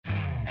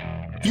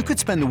You could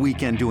spend the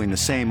weekend doing the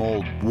same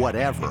old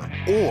whatever,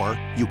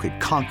 or you could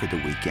conquer the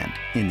weekend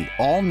in the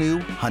all-new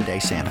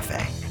Hyundai Santa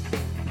Fe.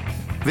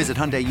 Visit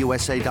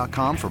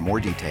HyundaiUSA.com for more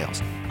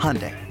details.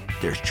 Hyundai,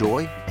 there's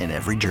joy in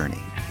every journey.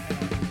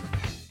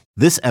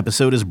 This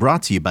episode is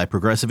brought to you by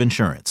Progressive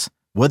Insurance.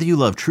 Whether you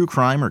love true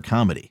crime or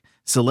comedy,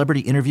 celebrity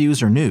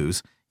interviews or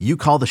news, you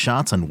call the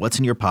shots on what's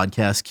in your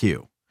podcast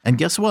queue. And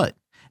guess what?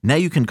 Now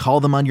you can call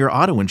them on your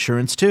auto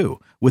insurance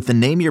too with the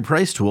Name Your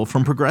Price tool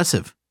from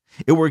Progressive.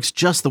 It works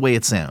just the way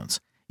it sounds.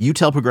 You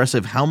tell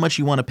Progressive how much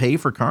you want to pay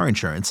for car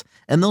insurance,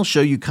 and they'll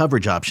show you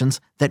coverage options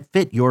that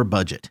fit your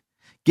budget.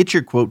 Get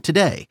your quote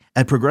today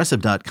at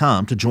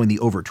Progressive.com to join the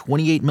over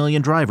 28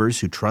 million drivers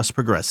who trust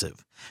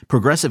Progressive.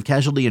 Progressive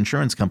Casualty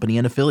Insurance Company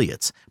and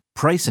Affiliates.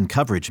 Price and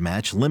coverage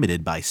match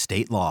limited by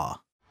state law.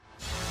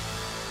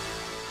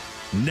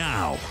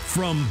 Now,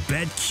 from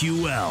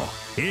BetQL,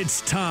 it's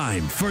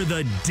time for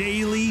the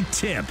Daily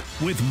Tip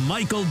with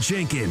Michael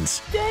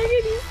Jenkins. Dang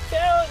it, he's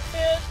talented.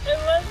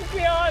 And let's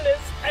be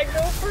honest, I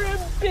go for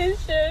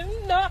ambition,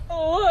 not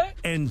look.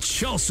 And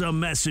Chelsea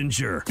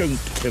Messenger. Don't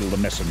kill the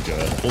messenger,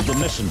 or the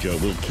messenger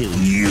will kill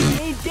you.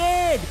 Hey,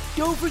 Dad,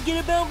 don't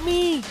forget about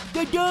me,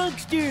 the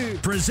dogster.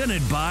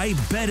 Presented by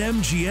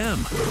BetMGM.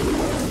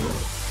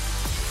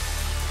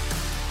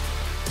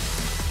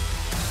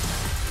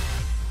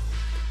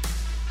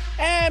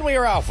 And we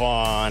are off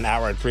on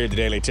hour 3 of the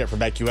Daily Tip for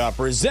BetQL,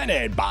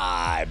 presented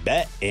by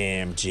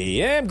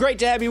BetMGM. Great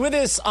to have you with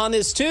us on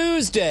this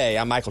Tuesday.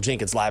 I'm Michael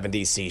Jenkins, live in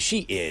D.C. She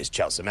is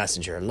Chelsea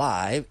Messenger,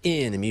 live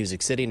in the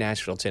Music City,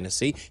 Nashville,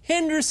 Tennessee.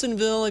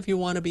 Hendersonville, if you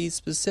want to be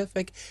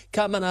specific.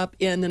 Coming up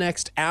in the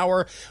next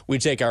hour, we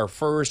take our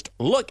first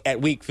look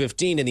at Week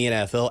 15 in the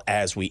NFL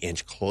as we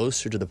inch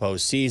closer to the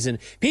postseason.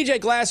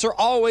 PJ Glasser,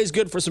 always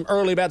good for some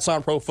early bets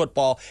on pro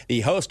football.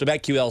 The host of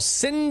BetQL,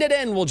 Send It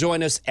In, will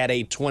join us at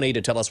 8:20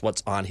 to tell us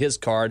what's on his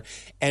card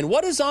and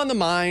what is on the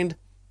mind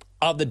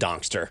of the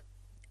Donkster.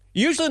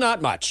 Usually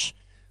not much.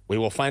 We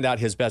will find out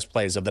his best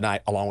plays of the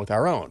night along with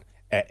our own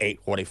at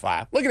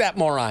 8:45. Look at that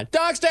moron.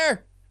 Donkster,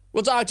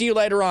 we'll talk to you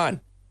later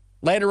on.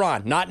 Later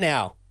on. Not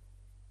now.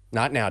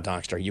 Not now,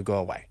 Donkster. You go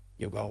away.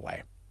 You go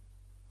away.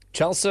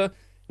 Chelsea,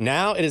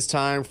 now it is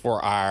time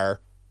for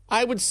our,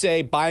 I would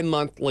say,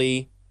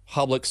 bi-monthly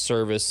public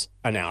service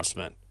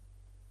announcement,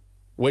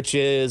 which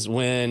is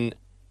when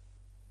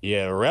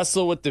you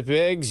wrestle with the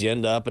pigs, you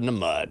end up in the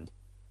mud.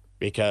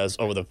 Because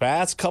over the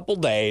past couple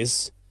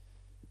days,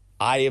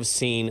 I have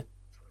seen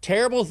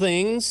terrible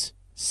things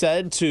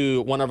said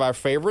to one of our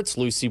favorites,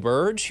 Lucy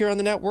Burge, here on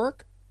the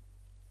network.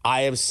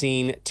 I have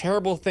seen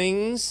terrible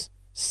things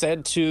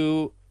said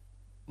to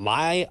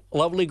my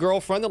lovely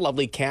girlfriend, the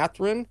lovely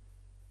Catherine,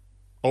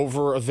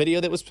 over a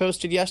video that was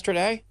posted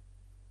yesterday.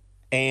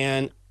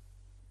 And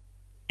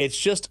it's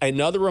just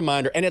another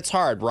reminder, and it's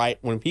hard, right?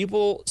 When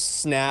people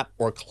snap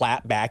or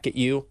clap back at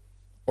you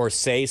or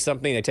say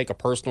something, they take a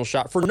personal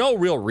shot for no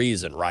real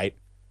reason, right?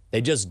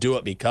 They just do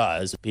it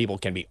because people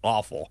can be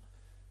awful.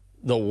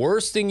 The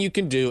worst thing you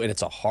can do, and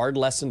it's a hard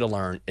lesson to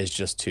learn, is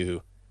just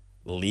to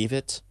leave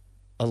it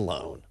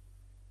alone.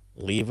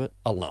 Leave it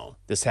alone.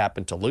 This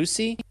happened to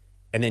Lucy,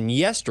 and then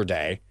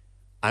yesterday,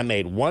 I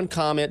made one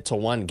comment to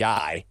one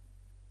guy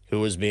who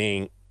was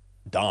being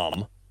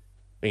dumb,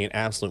 being an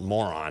absolute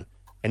moron.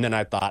 And then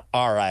I thought,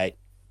 all right,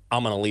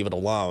 I'm going to leave it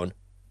alone.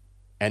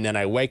 And then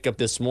I wake up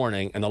this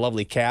morning, and the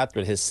lovely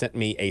Catherine has sent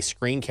me a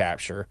screen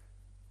capture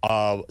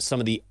of some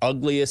of the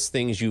ugliest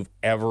things you've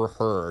ever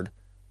heard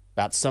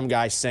about some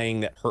guy saying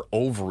that her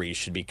ovaries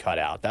should be cut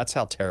out. That's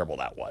how terrible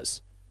that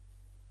was.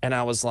 And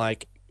I was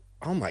like,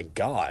 oh, my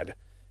God.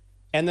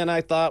 And then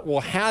I thought,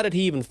 well, how did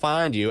he even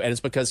find you? And it's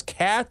because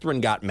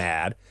Catherine got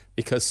mad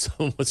because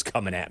someone was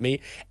coming at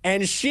me,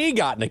 and she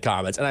got in the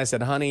comments. And I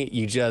said, honey,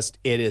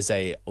 it is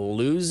a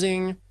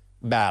losing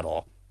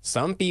battle.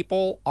 Some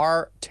people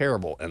are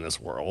terrible in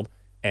this world.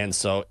 And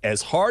so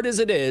as hard as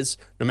it is,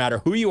 no matter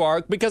who you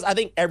are, because I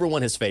think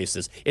everyone has faced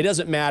this, it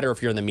doesn't matter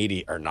if you're in the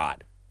media or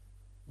not.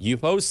 You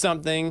post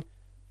something,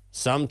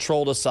 some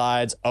troll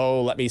decides,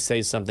 oh, let me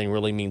say something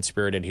really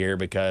mean-spirited here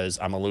because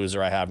I'm a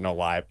loser, I have no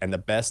life. And the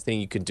best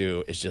thing you can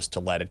do is just to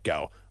let it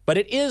go. But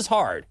it is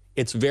hard.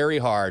 It's very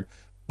hard.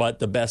 But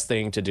the best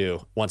thing to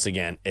do, once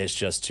again, is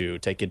just to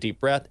take a deep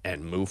breath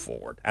and move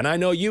forward. And I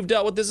know you've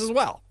dealt with this as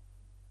well.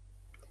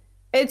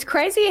 It's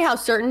crazy how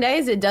certain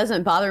days it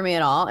doesn't bother me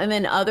at all. And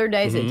then other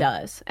days it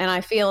does. And I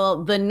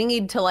feel the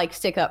need to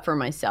stick up for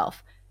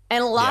myself.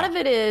 And a lot of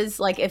it is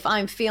if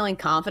I'm feeling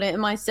confident in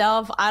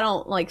myself, I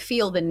don't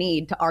feel the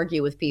need to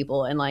argue with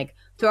people and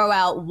throw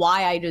out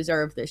why I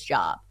deserve this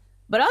job.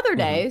 But other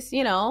days,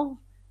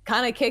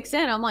 kind of kicks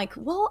in. I'm like,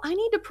 well, I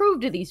need to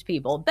prove to these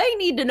people. They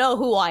need to know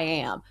who I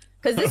am.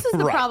 Because this is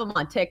the problem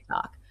on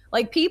TikTok.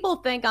 People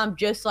think I'm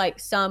just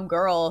some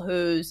girl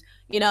who's,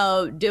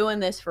 doing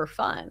this for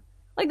fun.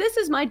 This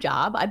is my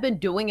job. I've been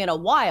doing it a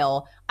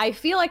while. I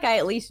feel like I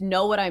at least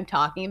know what I'm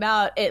talking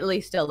about, at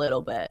least a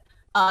little bit,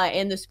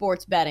 in the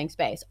sports betting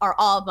space. Are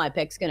all of my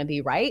picks going to be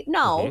right?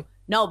 No,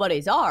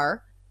 nobody's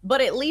are.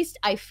 But at least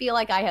I feel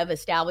like I have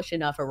established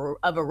enough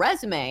of a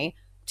resume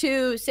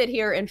to sit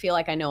here and feel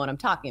like I know what I'm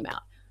talking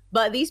about.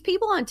 But these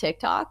people on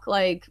TikTok,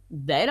 like,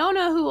 they don't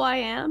know who I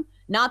am.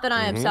 Not that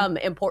I am some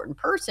important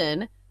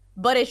person,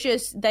 but it's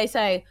just they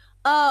say,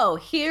 oh,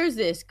 here's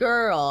this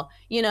girl,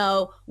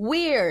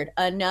 weird,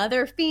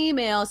 another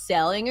female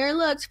selling her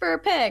looks for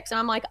pics. And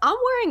I'm like, I'm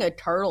wearing a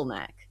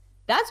turtleneck.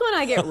 That's when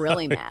I get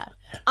really mad.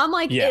 I'm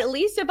like, at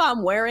least if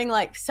I'm wearing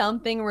like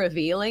something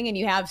revealing and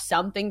you have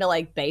something to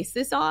like base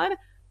this on,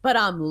 but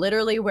I'm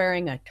literally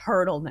wearing a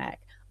turtleneck.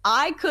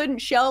 I couldn't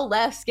show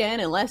less skin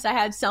unless I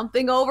had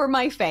something over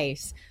my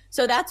face.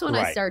 So that's when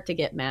I start to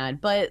get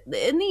mad. But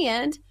in the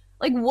end,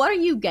 like, what are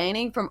you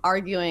gaining from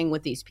arguing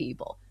with these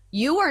people?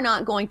 You are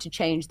not going to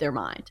change their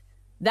mind.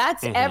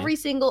 That's every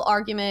single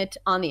argument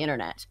on the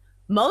internet.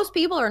 Most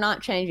people are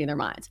not changing their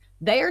minds.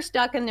 They are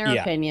stuck in their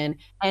opinion.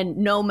 And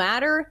no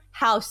matter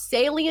how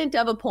salient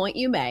of a point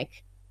you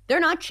make, they're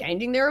not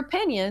changing their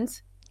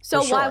opinions.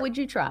 So why would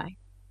you try?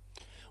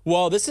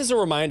 Well, this is a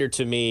reminder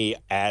to me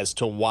as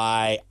to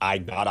why I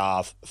got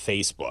off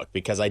Facebook,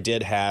 because I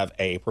did have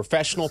a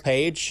professional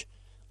page,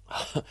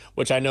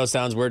 which I know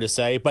sounds weird to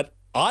say, but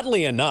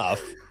oddly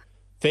enough,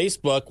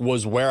 Facebook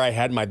was where I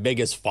had my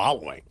biggest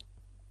following.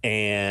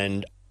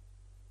 And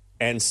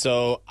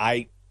so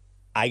I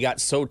got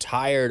so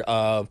tired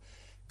of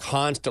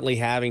constantly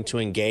having to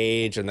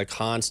engage in the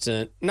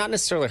constant, not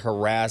necessarily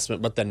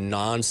harassment, but the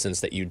nonsense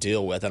that you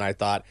deal with. And I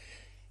thought,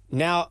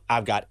 now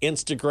I've got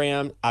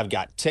Instagram, I've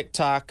got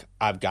TikTok,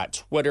 I've got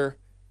Twitter,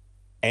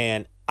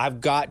 and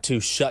I've got to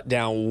shut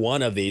down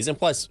one of these. And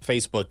plus,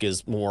 Facebook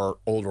is more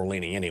older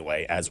leaning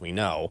anyway, as we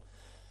know.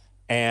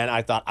 And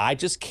I thought, I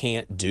just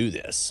can't do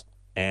this.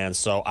 And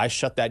so I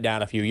shut that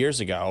down a few years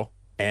ago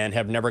and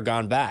have never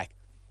gone back.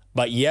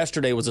 But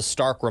yesterday was a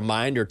stark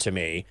reminder to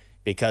me,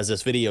 because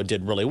this video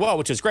did really well,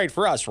 which is great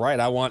for us, right?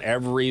 I want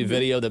every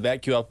video that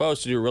BetQL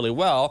posts to do really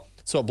well.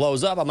 So it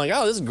blows up. I'm like,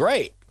 oh, this is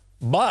great.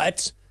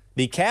 But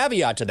the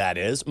caveat to that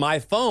is my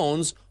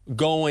phone's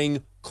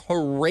going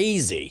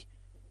crazy.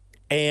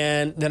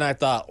 And then I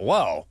thought,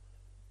 whoa,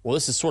 well,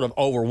 this is sort of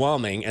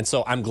overwhelming. And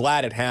so I'm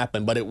glad it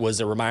happened, but it was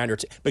a reminder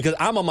because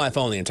I'm on my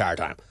phone the entire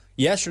time.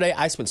 Yesterday,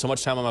 I spent so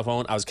much time on my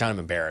phone, I was kind of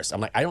embarrassed.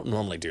 I'm like, I don't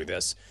normally do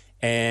this.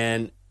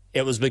 And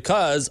it was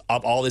because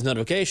of all these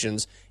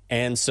notifications.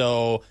 And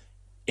so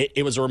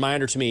it was a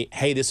reminder to me,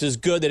 hey, this is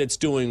good that it's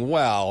doing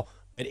well,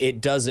 but it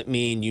doesn't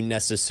mean you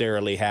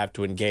necessarily have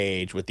to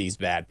engage with these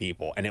bad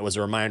people. And it was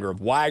a reminder of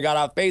why I got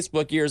off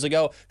Facebook years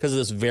ago, because of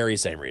this very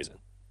same reason.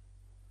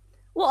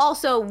 Well,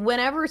 also,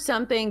 whenever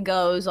something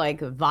goes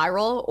like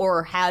viral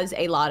or has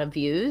a lot of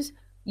views,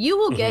 you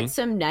will get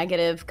some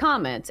negative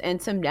comments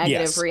and some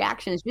negative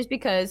reactions, just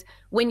because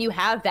when you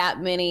have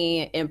that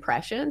many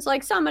impressions,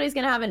 like, somebody's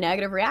going to have a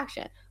negative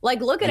reaction.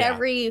 Like, look at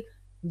every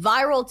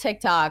viral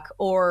TikTok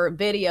or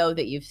video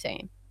that you've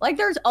seen. Like,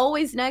 there's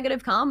always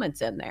negative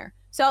comments in there.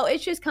 So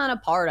it's just kind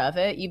of part of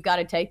it. You've got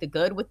to take the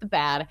good with the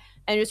bad.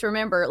 And just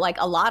remember, like,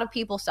 a lot of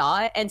people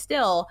saw it, and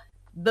still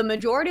the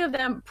majority of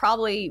them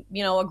probably,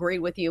 agreed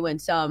with you in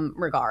some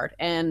regard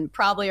and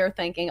probably are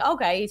thinking,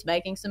 okay, he's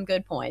making some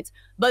good points.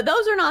 But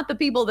those are not the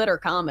people that are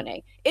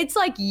commenting. It's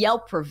like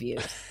Yelp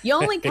reviews. You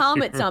only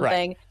comment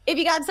something if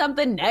you got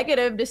something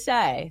negative to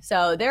say.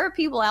 So there are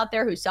people out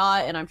there who saw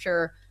it and I'm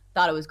sure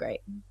thought it was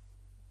great.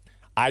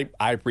 I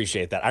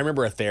appreciate that. I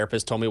remember a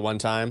therapist told me one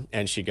time,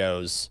 and she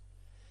goes,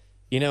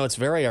 it's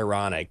very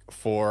ironic,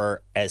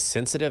 for as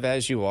sensitive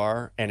as you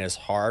are and as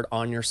hard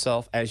on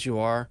yourself as you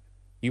are,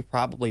 you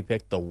probably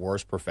picked the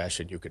worst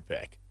profession you could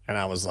pick. And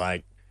I was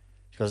like,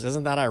 she goes,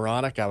 isn't that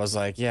ironic? I was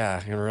like, yeah,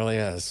 it really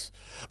is.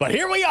 But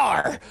here we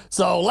are.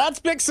 So let's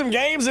pick some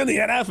games in the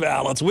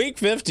NFL. It's week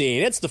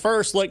 15. It's the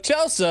first look.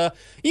 Chelsea,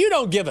 you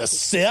don't give a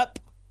sip.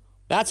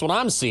 That's what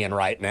I'm seeing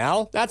right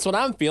now. That's what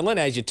I'm feeling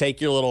as you take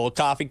your little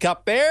coffee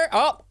cup there.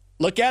 Oh,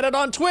 look at it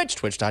on Twitch,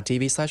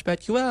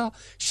 twitch.tv/BetQL.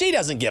 She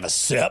doesn't give a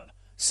sip.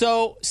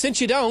 So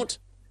since you don't,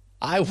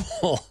 I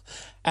will,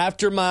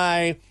 after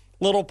my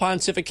little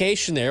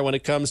pontification there when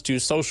it comes to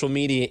social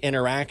media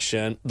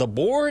interaction, the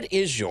board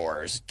is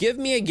yours. Give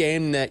me a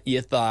game that you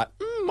thought,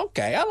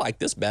 okay, I like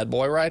this bad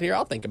boy right here.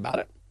 I'll think about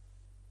it.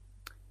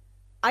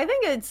 I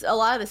think it's a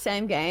lot of the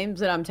same games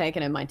that I'm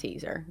taking in my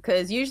teaser,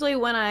 because usually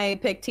when I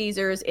pick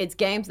teasers, it's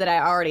games that I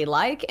already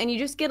like, and you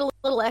just get a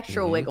little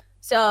extra wiggle.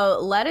 So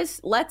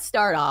let's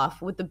start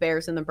off with the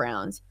Bears and the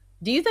Browns.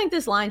 Do you think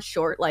this line's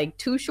short, like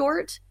too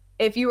short?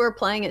 If you were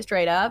playing it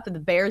straight up, the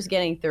Bears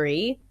getting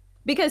 3?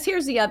 Because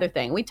here's the other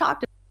thing. We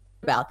talked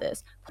about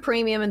this.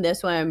 Premium in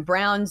this one,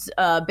 Browns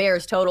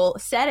Bears total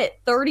set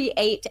at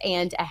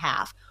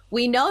 38.5.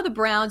 We know the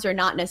Browns are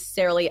not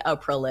necessarily a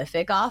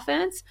prolific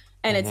offense,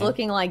 and it's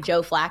looking like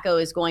Joe Flacco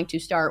is going to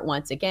start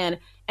once again.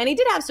 And he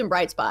did have some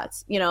bright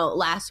spots.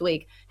 Last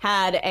week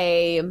had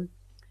a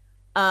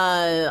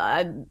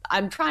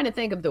I'm trying to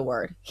think of the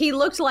word. He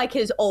looked like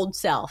his old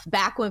self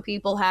back when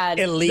people had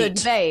the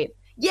debate.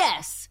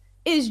 Yes.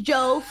 Is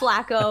Joe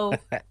Flacco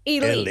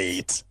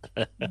elite?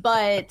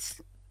 But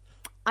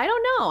I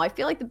don't know. I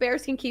feel like the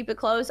Bears can keep it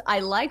close.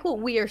 I like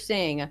what we are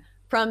seeing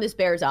from this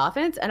Bears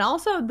offense and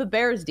also the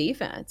Bears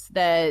defense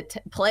that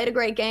played a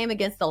great game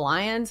against the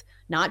Lions.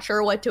 Not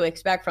sure what to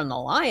expect from the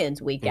Lions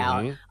week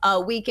in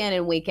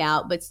and week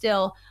out, but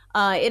still,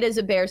 it is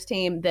a Bears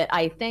team that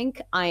I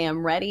think I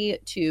am ready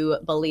to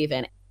believe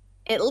in.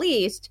 At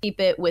least keep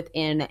it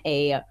within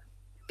a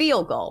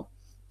field goal.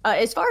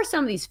 As far as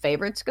some of these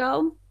favorites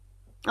go,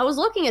 I was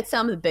looking at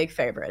some of the big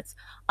favorites.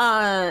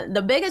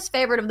 The biggest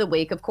favorite of the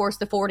week, of course,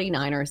 the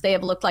 49ers. They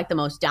have looked like the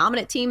most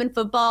dominant team in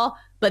football,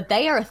 but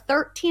they are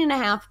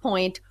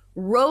 13.5-point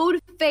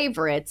road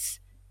favorites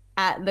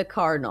at the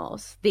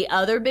Cardinals. The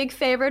other big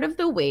favorite of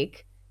the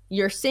week,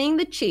 you're seeing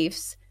the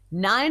Chiefs,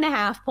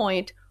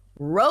 9.5-point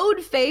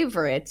road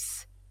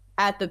favorites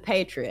at the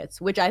Patriots,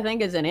 which I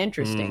think is an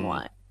interesting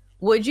one.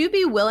 Would you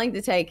be willing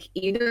to take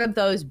either of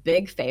those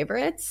big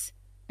favorites?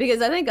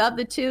 Because I think of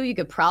the two, you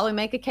could probably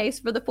make a case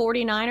for the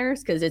 49ers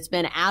because it's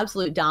been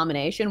absolute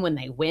domination when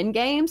they win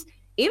games,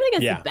 even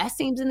against the best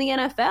teams in the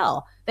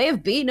NFL. They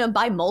have beaten them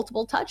by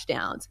multiple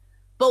touchdowns.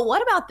 But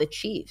what about the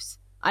Chiefs?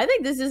 I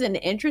think this is an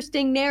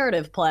interesting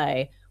narrative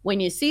play when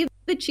you see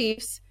the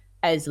Chiefs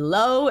as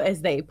low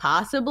as they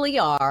possibly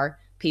are,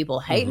 people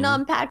hating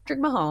on Patrick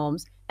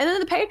Mahomes, and then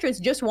the Patriots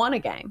just won a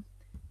game.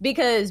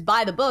 Because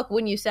by the book,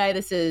 when you say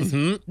this is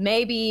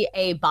maybe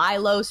a buy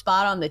low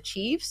spot on the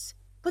Chiefs,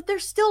 but they're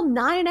still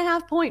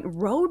 9.5-point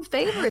road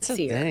favorites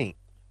here.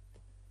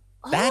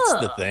 That's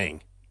the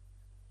thing.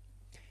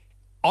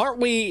 Aren't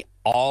we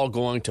all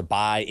going to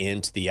buy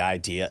into the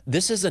idea?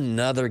 This is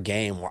another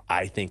game where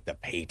I think the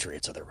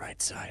Patriots are the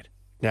right side.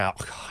 Now,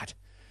 God,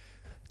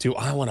 do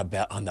I want to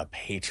bet on the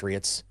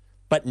Patriots?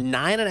 But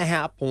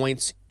 9.5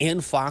 points in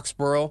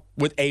Foxborough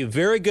with a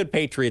very good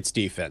Patriots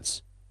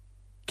defense.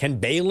 Can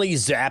Bailey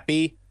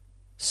Zappi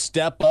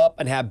step up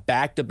and have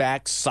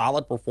back-to-back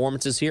solid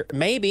performances here?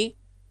 Maybe.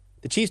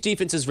 The Chiefs'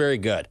 defense is very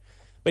good.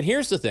 But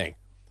here's the thing.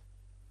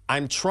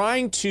 I'm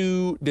trying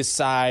to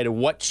decide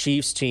what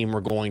Chiefs team we're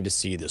going to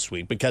see this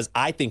week because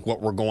I think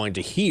what we're going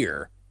to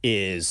hear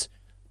is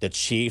the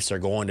Chiefs are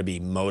going to be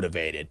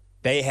motivated.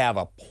 They have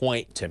a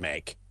point to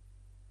make.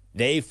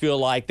 They feel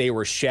like they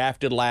were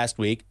shafted last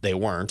week. They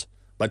weren't,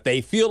 but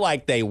they feel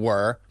like they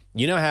were.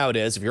 You know how it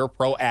is. If you're a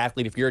pro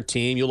athlete, if you're a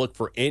team, you look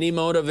for any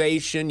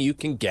motivation you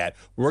can get.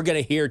 We're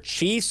going to hear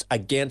Chiefs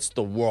against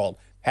the world.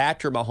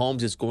 Patrick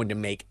Mahomes is going to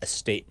make a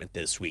statement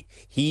this week.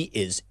 He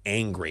is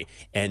angry,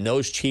 and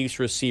those Chiefs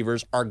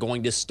receivers are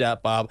going to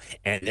step up,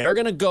 and they're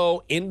going to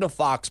go into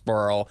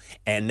Foxborough,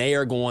 and they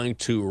are going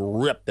to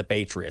rip the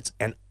Patriots.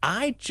 And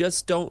I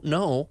just don't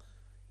know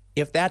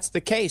if that's the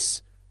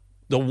case.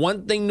 The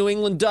one thing New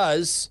England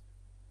does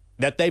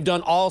that they've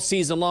done all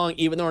season long,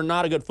 even though they're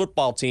not a good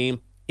football team,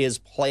 is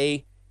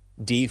play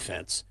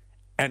defense.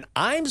 And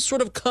I'm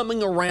sort of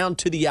coming around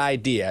to the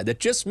idea that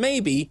just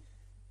maybe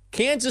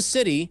Kansas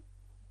City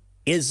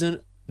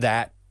isn't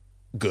that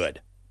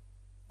good.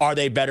 Are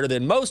they better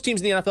than most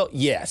teams in the NFL?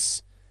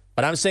 Yes.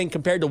 But I'm saying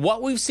compared to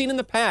what we've seen in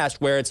the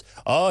past where it's,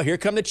 oh, here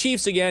come the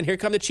Chiefs again,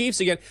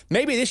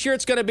 maybe this year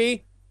it's going to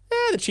be,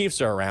 the Chiefs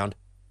are around,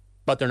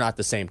 but they're not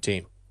the same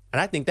team. And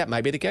I think that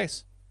might be the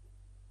case.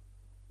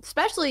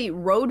 Especially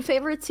road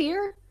favorites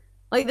here.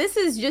 Like, this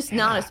is just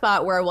not a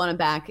spot where I want to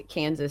back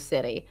Kansas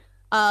City.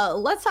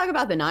 Let's talk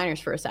about the Niners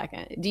for a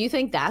second. Do you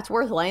think that's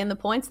worth laying the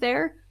points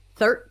there?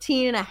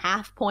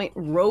 13.5-point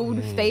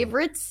road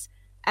favorites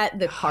at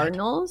the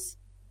Cardinals?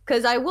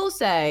 Because I will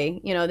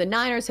say, the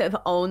Niners have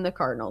owned the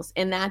Cardinals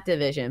in that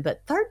division,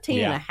 but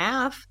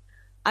 13.5,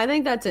 I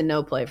think that's a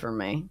no play for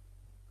me.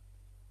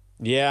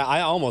 Yeah,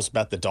 I almost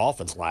bet the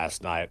Dolphins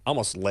last night.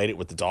 Almost laid it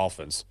with the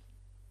Dolphins.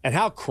 And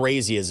how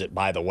crazy is it,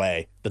 by the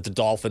way, that the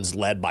Dolphins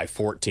led by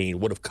 14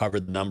 would have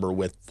covered the number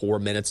with 4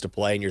 minutes to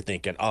play, and you're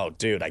thinking, oh,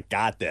 dude, I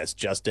got this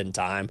just in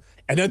time.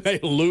 And then they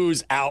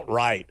lose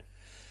outright.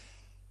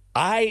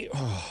 I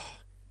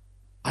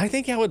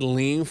think I would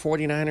lean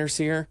 49ers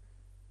here,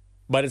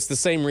 but it's the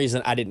same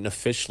reason I didn't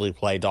officially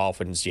play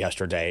Dolphins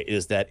yesterday,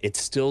 is that it's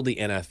still the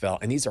NFL,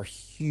 and these are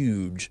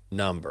huge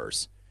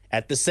numbers.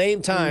 At the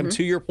same time,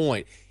 to your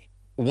point,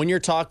 when you're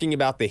talking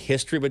about the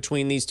history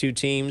between these two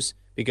teams,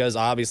 because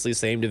obviously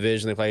same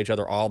division, they play each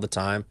other all the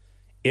time,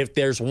 if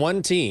there's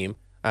one team,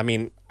 I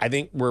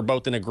think we're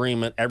both in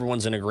agreement,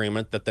 everyone's in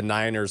agreement that the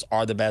Niners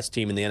are the best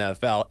team in the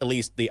NFL, at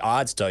least the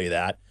odds tell you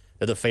that.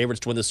 They're the favorites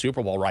to win the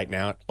Super Bowl right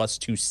now, at plus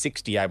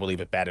 260, I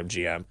believe, at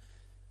BetMGM.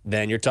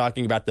 Then you're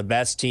talking about the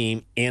best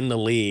team in the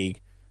league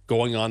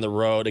going on the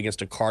road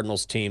against a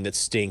Cardinals team that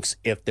stinks.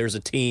 If there's a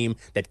team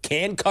that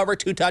can cover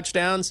 2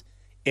 touchdowns,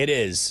 it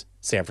is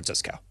San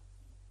Francisco.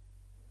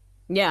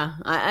 Yeah,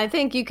 I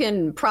think you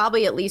can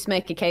probably at least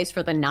make a case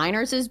for the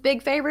Niners as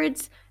big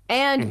favorites.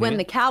 And when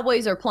the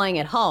Cowboys are playing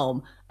at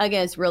home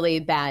against really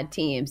bad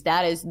teams,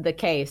 that is the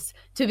case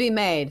to be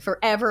made for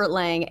ever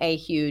laying a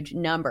huge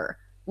number.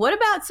 What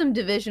about some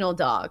divisional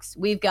dogs?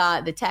 We've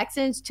got the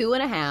Texans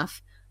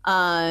 2.5,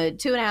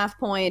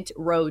 2.5-point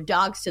road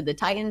dogs to the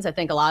Titans. I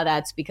think a lot of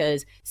that's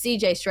because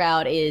CJ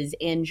Stroud is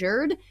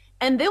injured.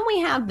 And then we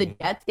have the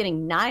Jets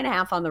getting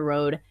 9.5 on the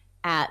road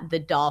at the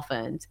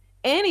Dolphins.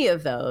 Any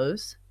of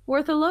those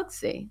worth a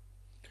look-see?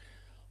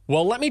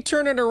 Well, let me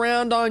turn it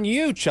around on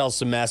you,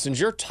 Chelsea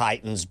Messenger,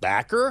 Titans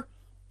backer.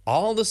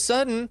 All of a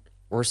sudden,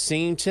 we're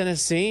seeing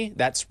Tennessee.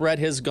 That spread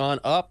has gone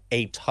up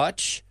a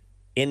touch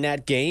in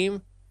that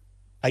game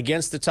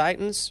against the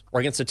Titans,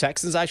 or against the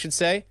Texans, I should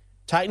say.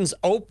 Titans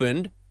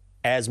opened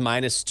as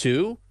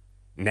 -2.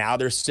 Now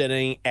they're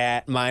sitting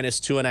at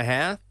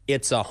 -2.5.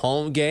 It's a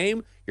home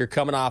game. You're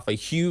coming off a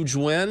huge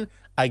win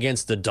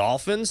against the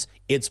Dolphins.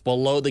 It's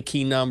below the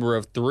key number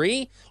of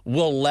 3.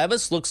 Will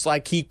Levis looks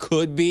like he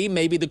could be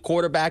maybe the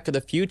quarterback of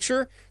the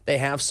future. They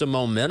have some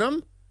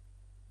momentum.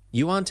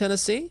 You on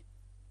Tennessee?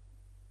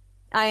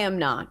 I am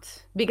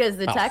not, because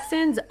the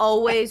Texans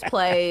always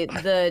play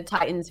the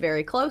Titans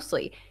very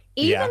closely.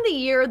 Even the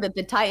year that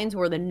the Titans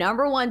were the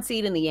number 1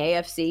 seed in the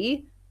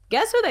AFC,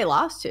 guess who they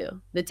lost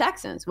to? The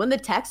Texans, when the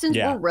Texans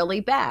were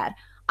really bad.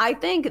 I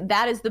think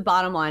that is the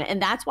bottom line,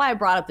 and that's why I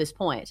brought up this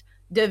point.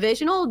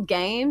 Divisional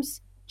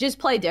games just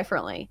play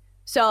differently.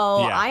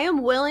 So I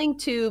am willing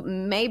to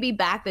maybe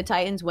back the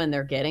Titans when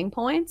they're getting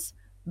points,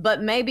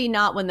 but maybe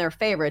not when they're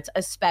favorites,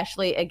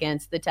 especially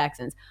against the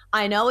Texans.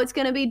 I know it's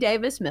going to be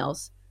Davis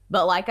Mills,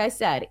 but like I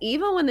said,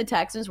 even when the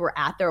Texans were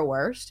at their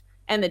worst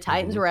and the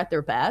Titans were at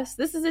their best,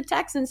 this is a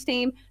Texans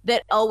team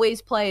that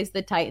always plays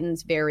the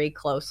Titans very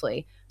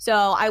closely.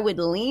 So I would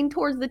lean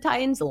towards the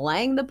Titans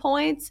laying the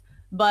points,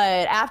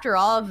 but after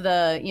all of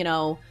the,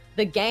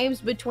 the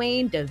games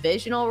between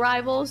divisional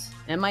rivals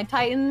and my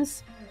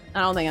Titans, I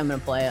don't think I'm going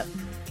to play it.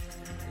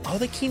 Oh,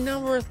 the key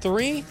number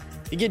 3?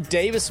 You get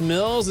Davis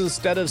Mills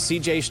instead of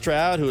C.J.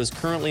 Stroud, who is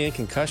currently in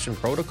concussion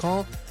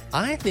protocol?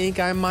 I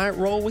think I might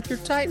roll with your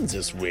Titans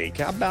this week.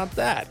 How about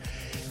that?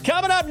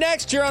 Coming up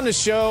next here on the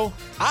show,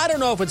 I don't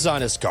know if it's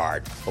on his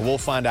card, but we'll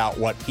find out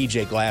what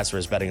PJ Glasser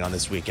is betting on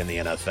this week in the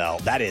NFL.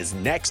 That is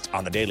next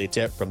on the Daily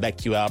Tip from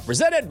BetQL,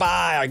 presented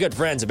by our good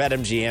friends at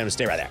BetMGM.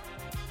 Stay right there.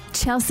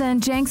 Chelsea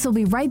and Jenks will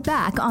be right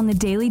back on the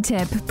Daily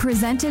Tip,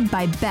 presented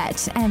by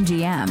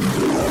BetMGM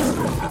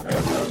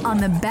on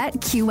the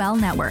BetQL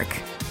network.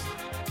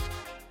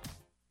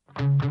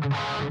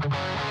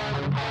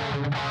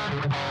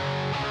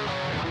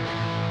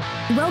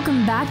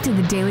 Welcome back to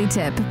the Daily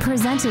Tip,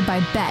 presented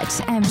by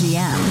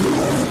BetMGM,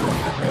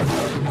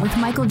 with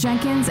Michael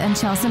Jenkins and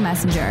Chelsea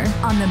Messenger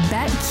on the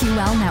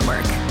BetQL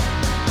network.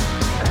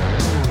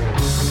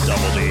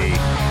 Double D.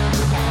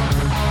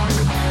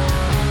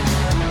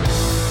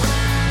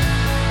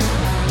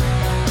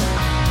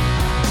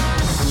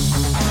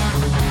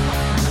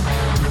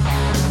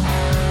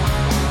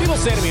 People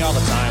say to me all the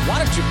time, why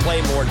don't you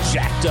play more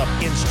jacked up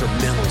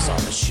instrumentals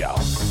on the show?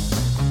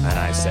 And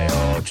I say,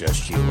 oh,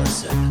 just you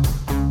listen.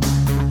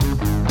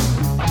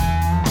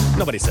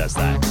 Nobody says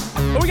that.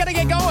 But we got to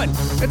get going.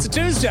 It's a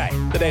Tuesday.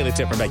 The Daily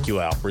Tip from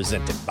BetQL,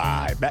 presented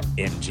by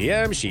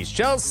BetMGM. She's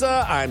Chelsea.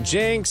 I'm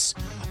Jinx.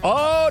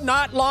 Oh,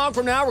 not long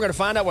from now, we're going to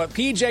find out what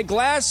PJ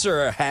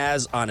Glasser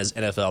has on his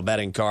NFL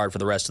betting card for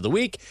the rest of the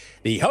week.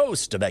 The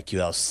host of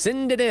BetQL,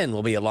 Send It In,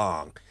 will be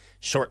along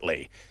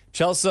shortly.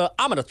 Chelsea,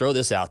 I'm going to throw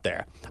this out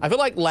there. I feel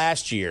like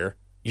last year,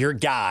 your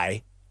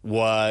guy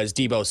was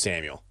Deebo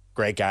Samuel.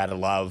 Great guy to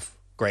love,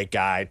 great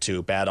guy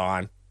to bet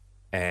on,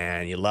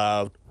 and you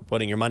loved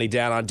putting your money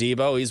down on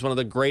Deebo. He's one of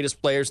the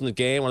greatest players in the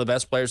game, one of the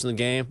best players in the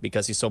game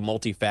because he's so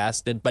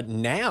multifaceted. But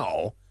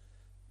now,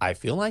 I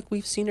feel like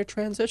we've seen a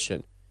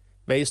transition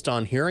based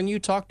on hearing you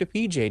talk to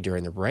PJ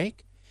during the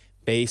break,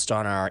 based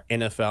on our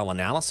NFL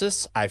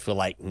analysis. I feel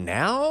like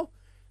now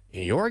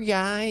your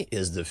guy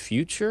is the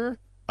future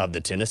of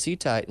the Tennessee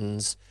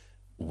Titans,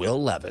 Will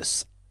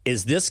Levis.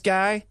 Is this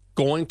guy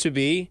going to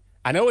be,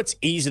 I know it's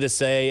easy to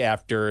say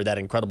after that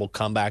incredible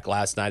comeback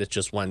last night, it's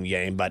just one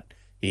game, but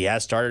he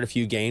has started a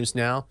few games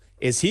now.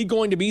 Is he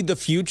going to be the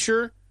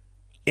future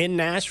in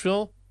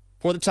Nashville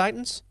for the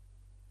Titans?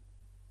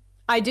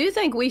 I do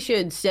think we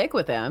should stick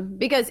with him,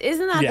 because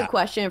isn't that the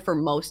question for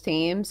most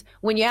teams?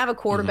 When you have a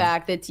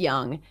quarterback that's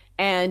young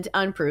and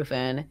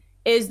unproven,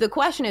 the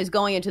question is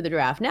going into the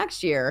draft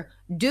next year,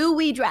 do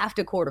we draft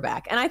a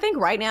quarterback? And I think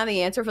right now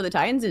the answer for the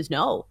Titans is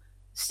no.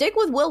 Stick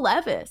with Will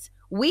Levis.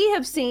 We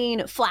have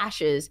seen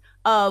flashes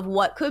of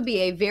what could be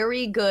a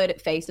very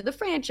good face of the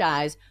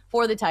franchise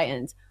for the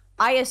Titans.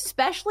 I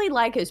especially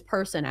like his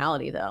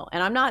personality, though.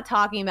 And I'm not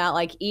talking about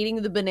like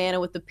eating the banana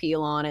with the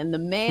peel on and the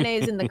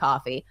mayonnaise in the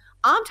coffee.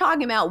 I'm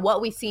talking about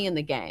what we see in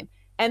the game.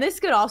 And this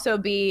could also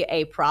be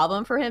a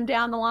problem for him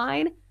down the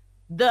line.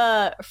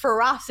 The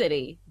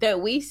ferocity that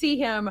we see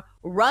him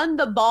run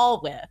the ball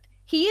with.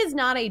 He is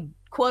not a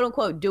quote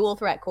unquote dual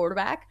threat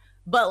quarterback,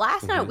 but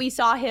last night we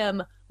saw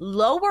him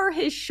lower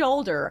his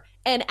shoulder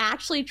and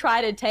actually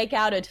try to take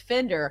out a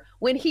defender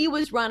when he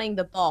was running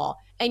the ball.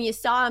 And you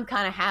saw him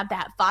kind of have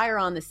that fire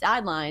on the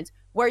sidelines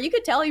where you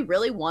could tell he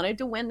really wanted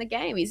to win the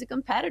game. He's a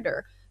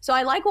competitor. So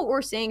I like what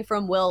we're seeing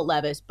from Will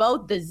Levis,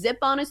 both the zip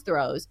on his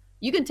throws.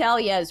 You can tell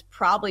he has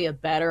probably a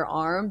better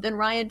arm than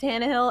Ryan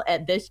Tannehill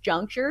at this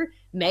juncture.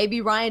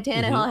 Maybe Ryan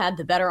Tannehill had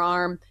the better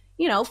arm,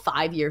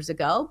 5 years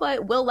ago,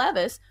 but Will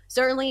Levis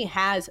certainly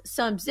has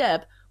some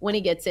zip. when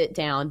he gets it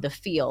down the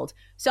field.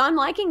 So I'm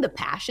liking the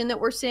passion that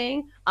we're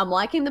seeing. I'm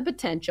liking the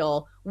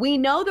potential. We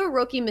know the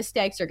rookie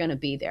mistakes are going to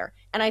be there.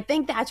 And I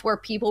think that's where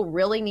people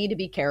really need to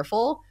be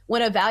careful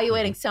when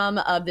evaluating some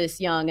of this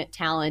young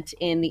talent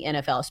in the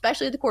NFL,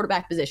 especially at the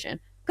quarterback position,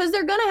 because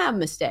they're going to have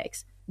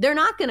mistakes. They're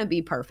not going to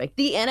be perfect.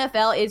 The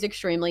NFL is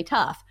extremely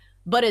tough.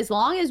 But as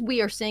long as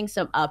we are seeing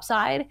some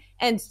upside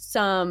and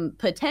some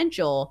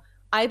potential,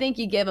 I think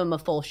you give him a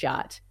full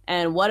shot.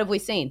 And what have we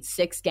seen?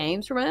 6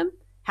 games from him?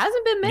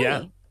 Hasn't been many.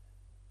 Yeah.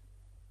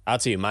 I'll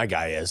tell you, my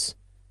guy is.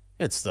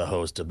 It's the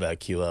host of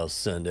BetQL.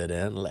 Send it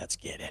in. Let's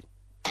get it.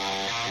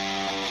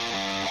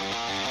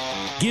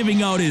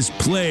 Giving out his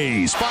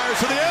plays. Fires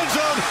to the end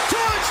zone.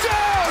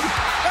 Touchdown!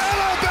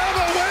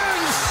 Alabama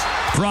wins!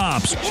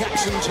 Props.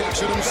 Jackson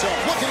takes it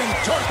himself. Look at him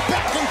turn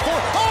back and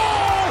forth. Oh!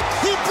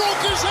 He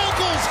broke his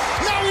ankles.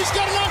 Now he's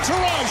got an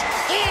entourage.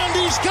 And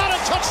he's got a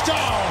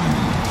touchdown.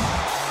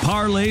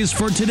 Parlays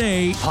for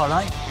today.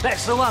 Parlay,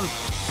 that's the one.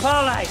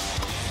 Parlay.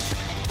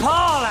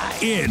 Parlay.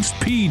 It's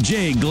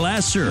PJ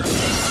Glasser.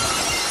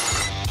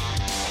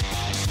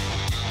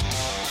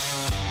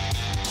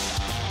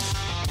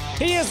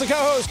 He is the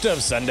co-host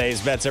of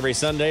Sunday's Bets every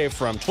Sunday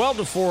from 12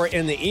 to 4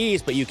 in the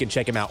East, but you can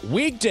check him out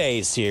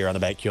weekdays here on the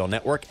BetQL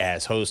Network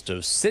as host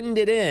of Send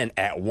It In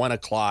at 1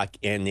 o'clock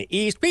in the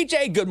East.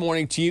 PJ, good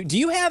morning to you. Do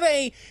you have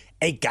a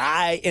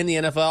guy in the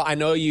NFL? I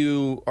know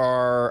you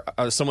are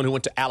someone who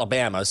went to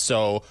Alabama,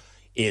 so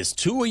is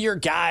 2 of your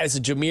guys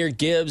Jahmyr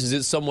Gibbs? Is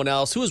it someone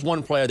else? Who is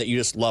one player that you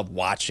just love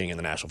watching in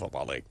the National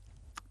Football League?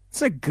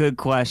 It's a good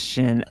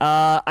question.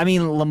 I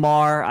mean,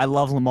 Lamar. I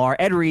love Lamar.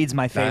 Ed Reed's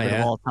my favorite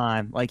of all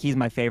time. Like, he's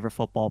my favorite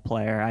football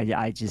player.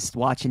 I just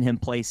watching him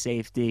play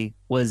safety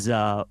was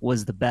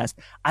the best.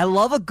 I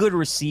love a good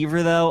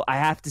receiver, though. I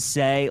have to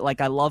say,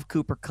 like, I love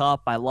Cooper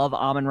Kupp. I love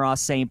Amon-Ra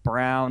St.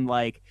 Brown.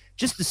 Like,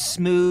 just a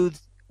smooth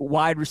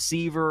wide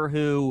receiver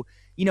who,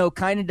 you know,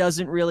 kind of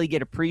doesn't really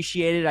get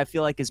appreciated, I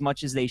feel like, as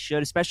much as they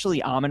should,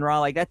 especially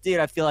Amon-Ra. Like, that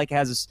dude, I feel like,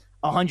 has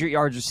 100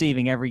 yards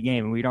receiving every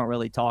game, and we don't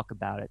really talk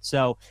about it.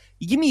 So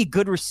you give me a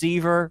good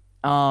receiver.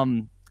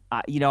 You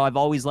know, I've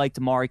always liked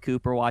Amari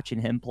Cooper,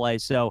 watching him play.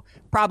 So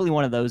probably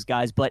one of those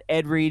guys. But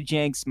Ed Reed,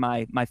 Jenks,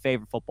 my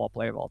favorite football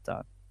player of all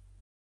time.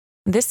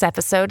 This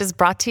episode is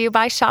brought to you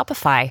by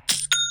Shopify.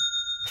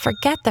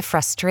 Forget the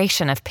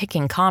frustration of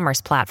picking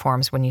commerce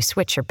platforms when you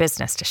switch your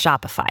business to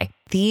Shopify,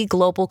 the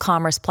global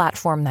commerce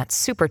platform that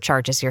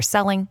supercharges your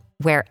selling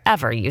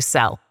wherever you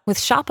sell. With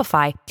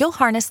Shopify, you'll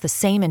harness the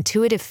same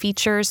intuitive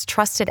features,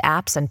 trusted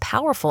apps, and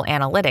powerful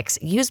analytics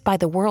used by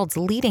the world's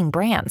leading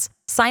brands.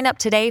 Sign up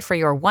today for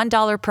your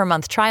 $1 per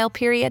month trial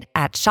period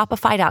at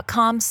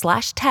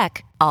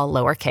shopify.com/tech, all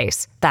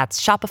lowercase. That's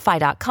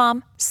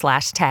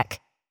shopify.com/tech.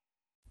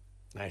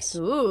 Nice.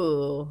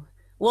 Ooh.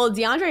 Well,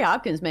 DeAndre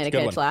Hopkins made a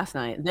catch last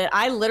night that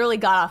I literally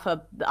got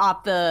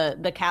off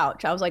the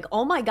couch. I was like,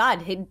 oh my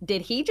God,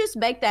 did he just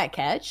make that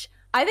catch?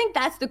 I think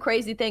that's the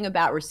crazy thing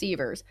about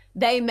receivers.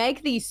 They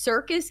make these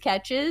circus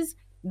catches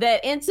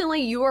that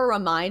instantly you are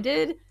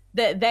reminded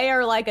that they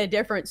are like a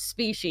different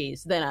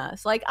species than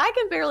us. Like, I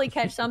can barely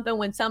catch something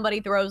when somebody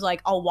throws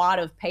like a wad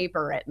of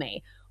paper at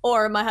me,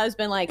 or my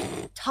husband like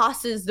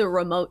tosses the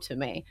remote to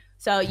me.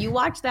 So you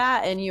watch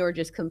that and you are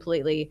just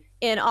completely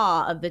in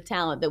awe of the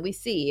talent that we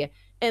see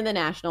in the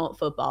National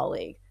Football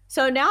League.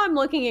 So now I'm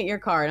looking at your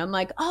card. I'm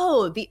like,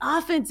 oh, the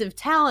offensive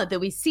talent that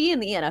we see in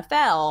the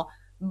NFL,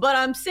 but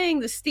I'm seeing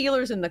the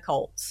Steelers and the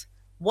Colts.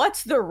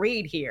 What's the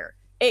read here?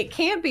 It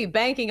can't be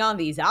banking on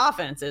these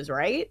offenses,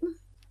 right?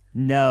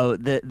 No,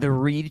 the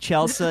read,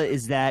 Chelsea,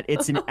 is that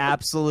it's an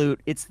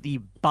absolute, it's the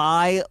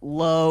buy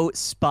low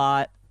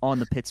spot on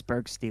the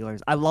Pittsburgh Steelers.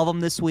 I love them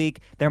this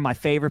week. They're my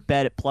favorite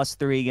bet at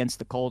 +3 against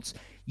the Colts.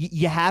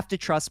 You have to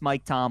trust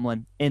Mike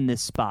Tomlin in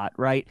this spot,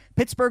 right?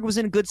 Pittsburgh was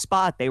in a good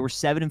spot. They were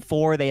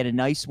 7-4. They had a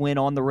nice win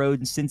on the road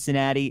in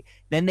Cincinnati.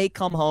 Then they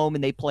come home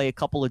and they play a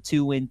couple of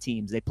 2-win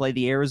teams. They play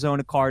the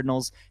Arizona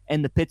Cardinals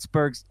and the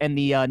Pittsburghs and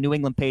the New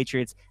England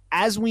Patriots.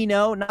 As we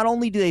know, not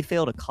only do they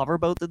fail to cover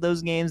both of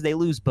those games, they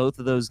lose both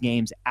of those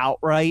games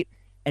outright.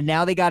 And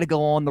now they got to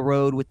go on the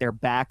road with their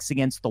backs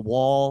against the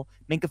wall.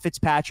 Minkah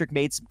Fitzpatrick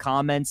made some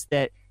comments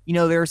that, you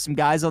know, there are some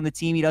guys on the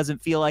team he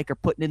doesn't feel like are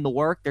putting in the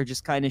work. They're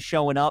just kind of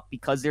showing up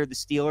because they're the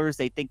Steelers.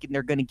 They think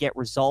they're going to get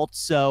results.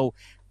 So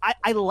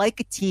I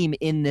like a team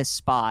in this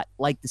spot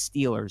like the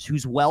Steelers,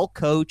 who's well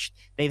coached.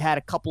 They've had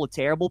a couple of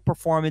terrible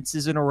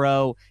performances in a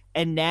row.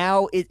 And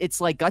now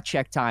it's like gut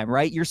check time,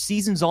 right? Your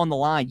season's on the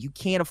line. You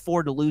can't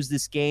afford to lose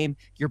this game.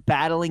 You're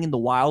battling in the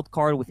wild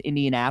card with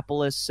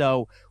Indianapolis.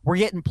 So we're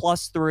getting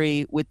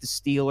 +3 with the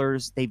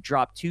Steelers. They've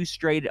dropped 2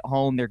 straight at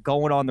home. They're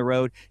going on the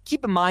road.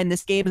 Keep in mind,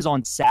 this game is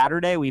on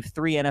Saturday. We have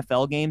 3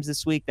 NFL games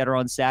this week that are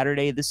on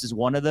Saturday. This is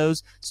one of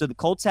those. So the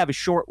Colts have a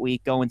short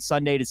week going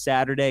Sunday to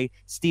Saturday.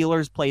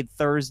 Steelers played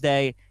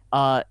Thursday.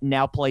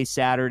 Now play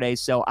Saturday.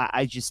 So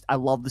I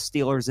love the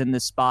Steelers in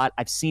this spot.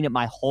 I've seen it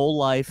my whole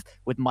life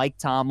with Mike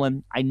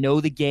Tomlin. I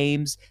know the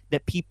games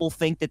that people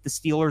think that the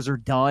Steelers are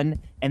done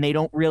and they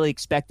don't really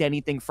expect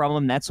anything from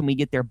them. That's when we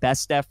get their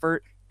best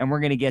effort. and we're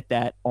going to get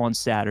that on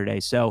Saturday.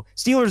 So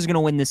Steelers are going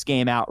to win this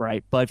game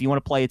outright, but if you want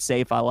to play it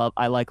safe, I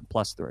like them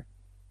 +3.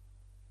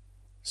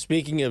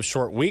 Speaking of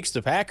short weeks,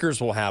 the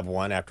Packers will have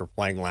one after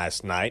playing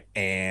last night,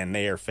 and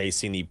they are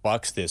facing the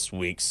Bucs this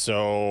week.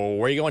 So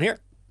where are you going here?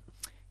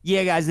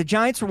 Yeah, guys, the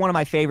Giants were one of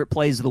my favorite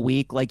plays of the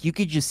week. Like, you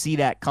could just see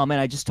that coming.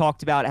 I just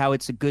talked about how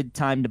it's a good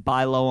time to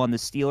buy low on the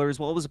Steelers.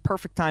 Well, it was a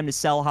perfect time to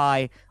sell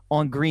high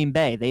on Green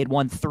Bay. They had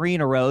won 3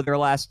 in a row. Their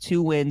last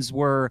 2 wins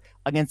were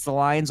against the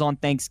Lions on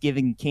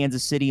Thanksgiving,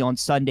 Kansas City on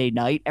Sunday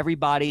night.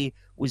 Everybody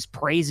was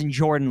praising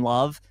Jordan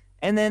Love.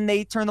 And then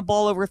they turned the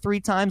ball over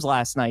 3 times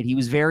last night. He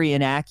was very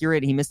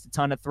inaccurate. He missed a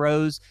ton of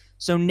throws.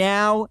 So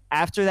now,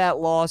 after that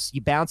loss,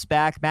 you bounce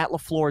back. Matt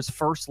LaFleur's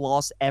first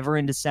loss ever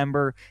in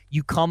December.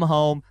 You come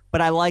home.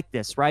 But I like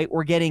this, right?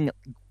 We're getting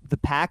the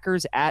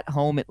Packers at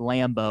home at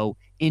Lambeau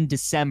in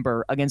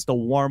December against a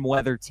warm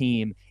weather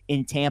team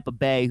in Tampa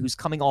Bay who's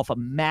coming off a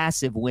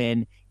massive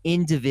win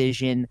in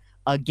division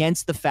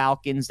against the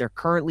Falcons. They're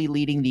currently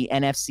leading the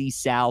NFC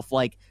South.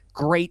 Like,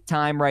 great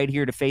time right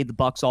here to fade the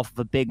Bucs off of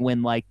a big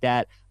win like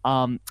that.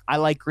 I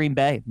like Green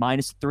Bay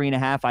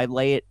 -3.5. I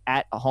lay it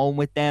at home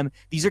with them.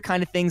 These are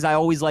kind of things I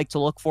always like to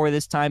look for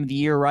this time of the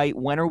year, right?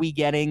 When are we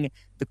getting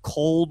the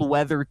cold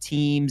weather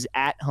teams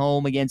at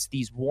home against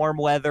these warm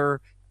weather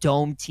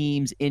dome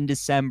teams in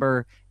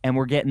December? And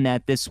we're getting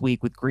that this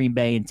week with Green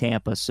Bay and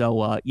Tampa.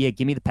 So, give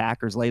me the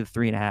Packers, lay the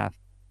 3.5.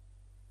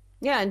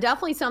 Yeah, and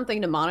definitely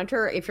something to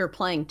monitor if you're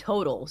playing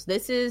totals.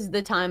 This is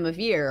the time of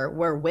year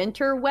where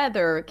winter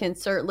weather can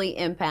certainly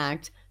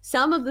impact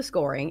some of the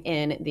scoring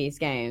in these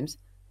games.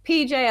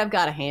 PJ, I've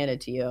got to hand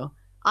it to you.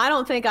 I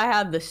don't think I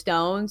have the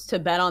stones to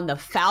bet on the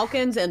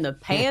Falcons and the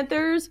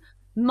Panthers.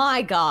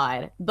 My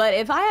God. But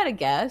if I had a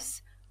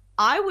guess,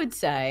 I would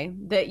say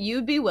that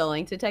you'd be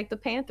willing to take the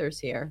Panthers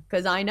here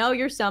because I know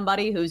you're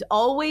somebody who's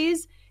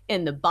always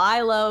in the buy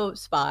low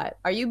spot.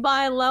 Are you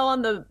buying low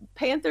on the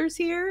Panthers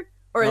here?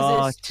 Or is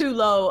this too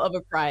low of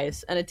a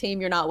price and a team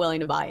you're not willing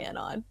to buy in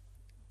on?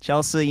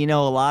 Chelsea, a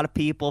lot of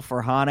people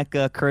for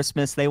Hanukkah,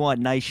 Christmas, they want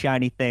nice,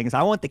 shiny things.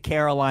 I want the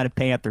Carolina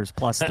Panthers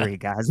 +3,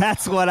 guys.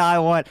 That's what I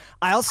want.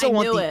 I also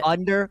want the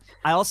under.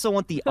 I also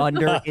want the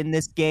under in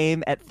this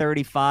game at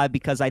 35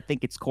 because I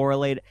think it's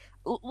correlated.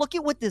 Look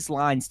at what this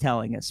line's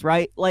telling us,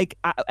 right? Like,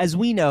 as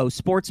we know,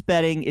 sports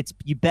betting,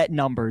 you bet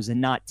numbers and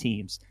not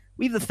teams.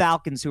 We have the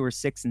Falcons who are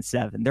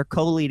 6-7. They're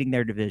co-leading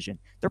their division.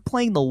 They're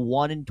playing the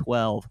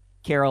 1-12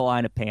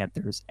 Carolina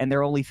Panthers, and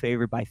they're only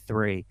favored by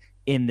 3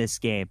 in this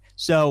game.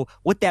 So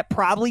what that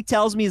probably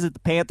tells me is that the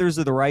Panthers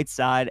are the right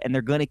side, and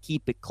they're going to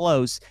keep it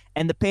close.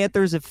 And the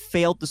Panthers have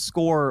failed to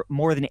score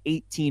more than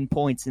 18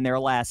 points in their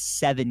last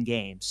 7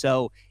 games.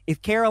 So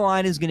if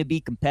Carolina is going to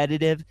be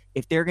competitive,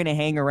 if they're going to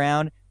hang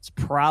around, it's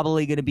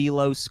probably going to be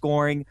low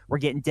scoring. We're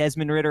getting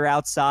Desmond Ridder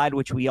outside,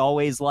 which we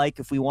always like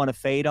if we want to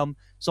fade them.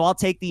 So I'll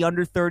take the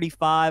under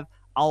 35.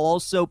 I'll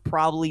also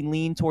probably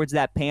lean towards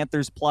that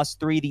Panthers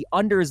 +3. The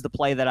under is the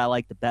play that I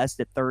like the best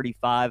at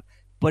 35.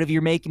 But if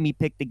you're making me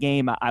pick the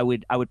game, I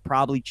would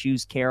probably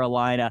choose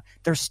Carolina.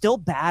 They're still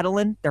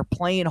battling. They're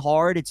playing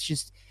hard. It's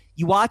just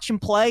you watch them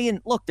play,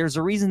 and look, there's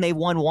a reason they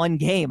won 1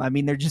 game. I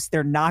mean,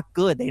 they're not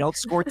good. They don't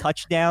score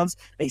touchdowns.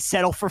 They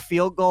settle for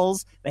field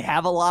goals. They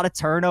have a lot of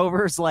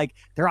turnovers. Like,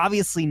 they're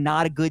obviously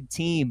not a good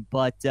team.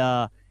 But,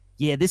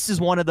 this is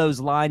one of those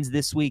lines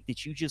this week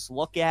that you just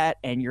look at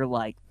and you're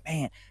like,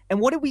 man. And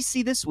what did we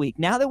see this week?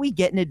 Now that we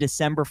get into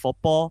December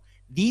football,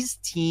 these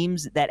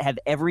teams that have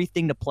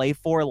everything to play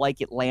for, like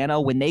Atlanta,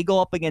 when they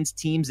go up against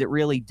teams that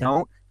really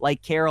don't,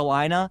 like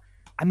Carolina,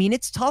 I mean,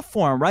 it's tough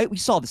for them, right? We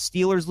saw the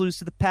Steelers lose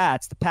to the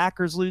Pats, the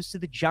Packers lose to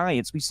the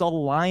Giants, we saw the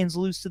Lions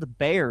lose to the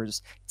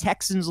Bears,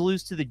 Texans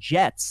lose to the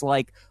Jets.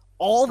 Like,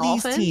 all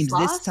Dolphins, these teams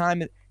this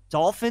time,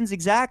 Dolphins,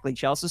 exactly,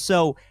 Chelsea.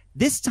 So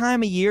this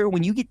time of year,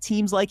 when you get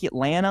teams like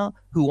Atlanta,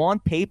 who on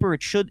paper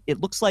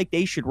it looks like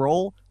they should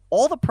roll,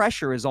 all the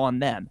pressure is on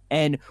them.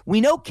 And we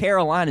know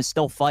Carolina's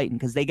still fighting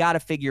because they got to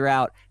figure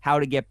out how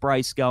to get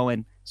Bryce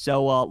going.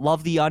 So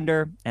love the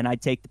under, and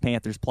I'd take the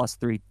Panthers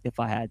 +3 if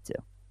I had to.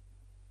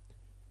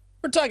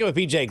 We're talking with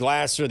PJ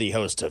Glasser, the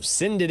host of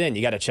Send It In.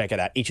 You got to check it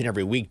out each and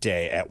every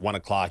weekday at 1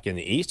 o'clock in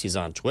the East. He's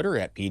on Twitter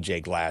at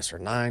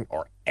PJGlasser9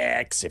 or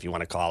X if you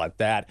want to call it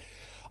that.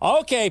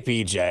 Okay,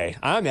 PJ,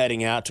 I'm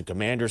heading out to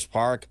Commanders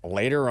Park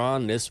later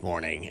on this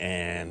morning,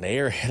 and they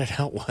are headed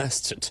out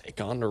west to take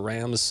on the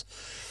Rams.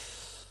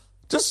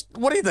 Just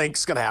what do you think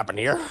is going to happen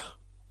here?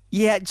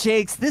 Yeah,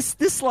 Jakes,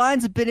 this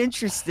line's a bit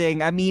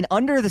interesting. I mean,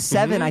 under the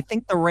 7, I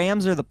think the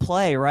Rams are the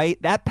play,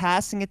 right? That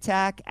passing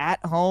attack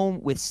at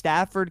home with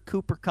Stafford,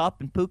 Cooper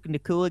Kupp, and Puka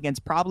Nacua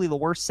against probably the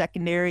worst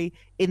secondary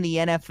in the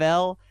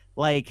NFL.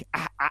 Like,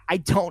 I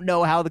don't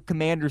know how the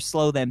Commanders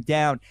slow them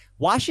down.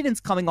 Washington's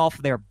coming off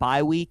of their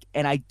bye week,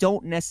 and I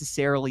don't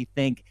necessarily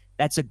think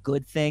that's a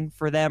good thing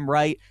for them,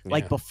 right? Yeah.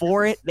 Like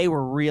before it, they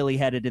were really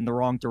headed in the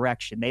wrong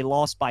direction. They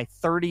lost by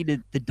 30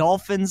 to the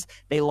Dolphins.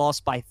 They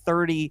lost by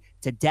 30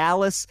 to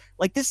Dallas.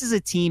 Like, this is a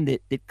team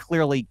that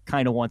clearly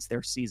kind of wants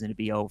their season to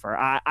be over.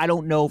 I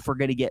don't know if we're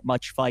going to get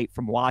much fight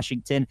from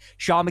Washington.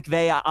 Sean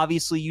McVay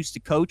obviously used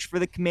to coach for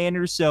the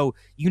Commanders, so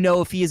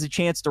if he has a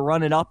chance to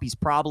run it up, he's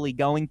probably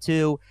going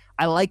to.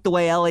 I like the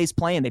way LA's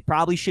playing. They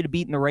probably should have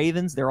beaten the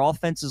Ravens. Their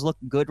offense is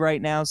looking good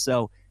right now,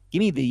 so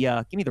give me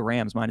the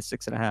Rams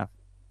 -6.5.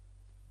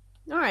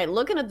 All right,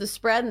 looking at the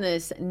spread in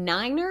this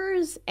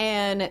Niners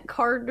and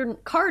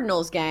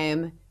Cardinals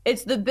game,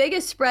 it's the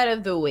biggest spread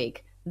of the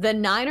week. The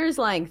Niners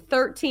laying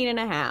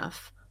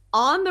 13.5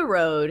 on the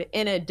road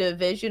in a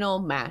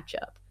divisional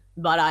matchup.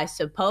 But I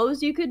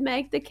suppose you could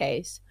make the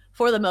case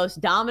for the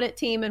most dominant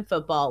team in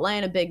football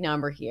laying a big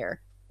number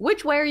here.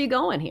 Which way are you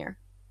going here?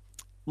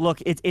 Look,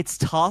 it's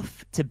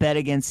tough to bet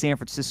against San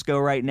Francisco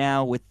right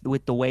now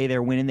with the way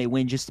they're winning. They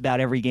win just about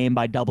every game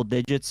by double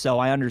digits. So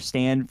I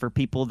understand for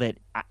people that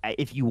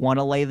if you want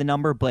to lay the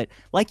number, but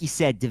like you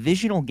said,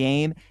 divisional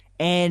game,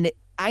 and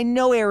I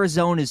know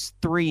Arizona's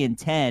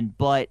 3-10,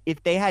 but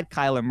if they had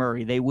Kyler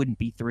Murray, they wouldn't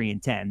be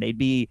 3-10. They'd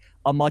be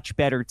a much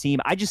better team.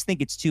 I just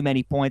think it's too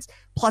many points.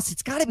 Plus,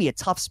 it's got to be a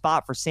tough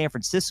spot for San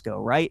Francisco,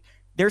 right?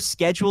 Their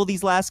schedule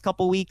these last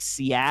couple weeks: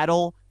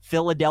 Seattle,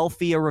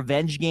 Philadelphia,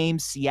 revenge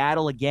games,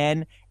 Seattle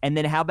again. And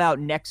then how about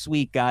next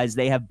week, guys?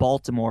 They have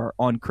Baltimore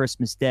on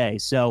Christmas Day.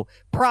 So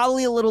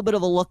probably a little bit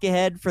of a look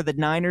ahead for the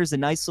Niners, a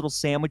nice little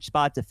sandwich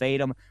spot to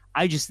fade them.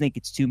 I just think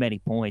it's too many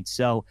points.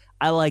 So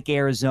I like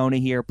Arizona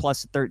here,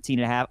 plus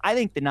 13.5. I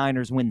think the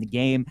Niners win the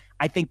game.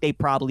 I think they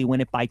probably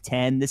win it by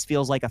 10. This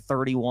feels like a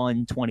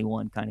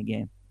 31-21 kind of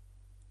game.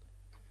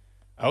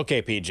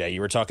 Okay, PJ,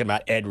 you were talking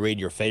about Ed Reed,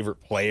 your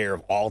favorite player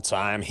of all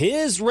time.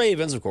 His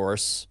Ravens, of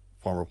course,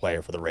 former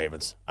player for the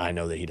Ravens. I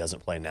know that he doesn't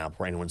play now.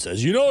 Before anyone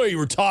says, he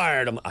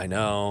retired. I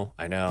know.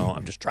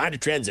 I'm just trying to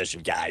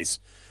transition, guys.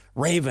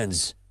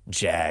 Ravens,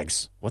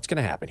 Jags. What's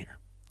going to happen here?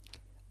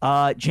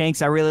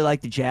 Jenks, I really like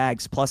the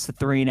Jags, plus the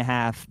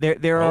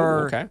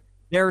 3.5.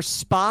 There are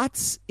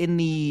spots in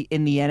the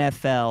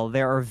NFL.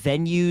 There are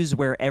venues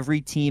where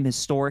every team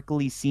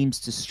historically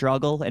seems to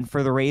struggle, and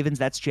for the Ravens,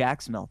 that's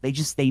Jacksonville.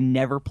 They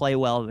never play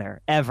well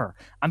there, ever.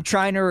 I'm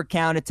trying to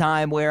recount a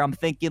time where I'm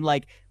thinking,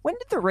 like, when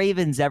did the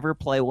Ravens ever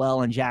play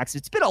well in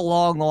Jacksonville? It's been a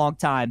long, long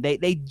time.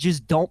 They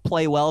just don't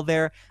play well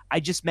there. I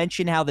just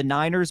mentioned how the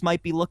Niners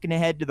might be looking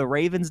ahead to the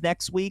Ravens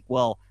next week.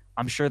 Well,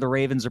 I'm sure the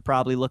Ravens are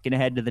probably looking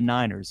ahead to the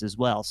Niners as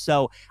well.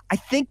 So I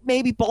think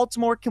maybe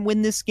Baltimore can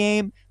win this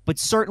game, but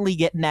certainly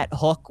getting that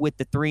hook with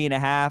the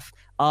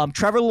 3.5.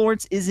 Trevor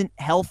Lawrence isn't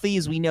healthy.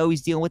 As we know,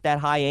 he's dealing with that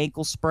high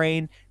ankle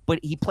sprain, but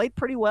he played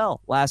pretty well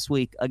last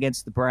week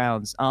against the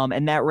Browns.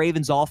 And that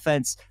Ravens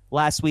offense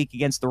last week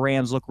against the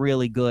Rams looked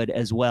really good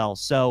as well.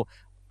 So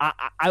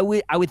I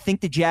would think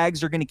the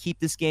Jags are going to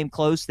keep this game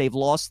close. They've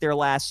lost their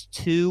last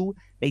two.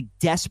 They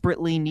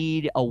desperately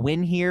need a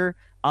win here.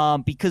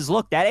 Because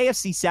look, that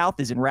AFC South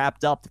isn't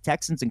wrapped up. The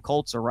Texans and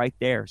Colts are right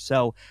there.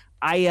 So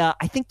I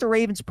think the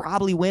Ravens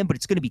probably win, but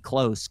it's going to be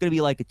close. It's going to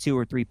be like a 2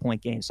 or 3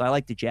 point game. So I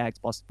like the Jags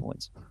plus the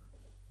points.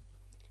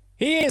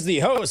 He is the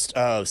host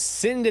of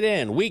Send It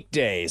In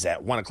weekdays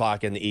at 1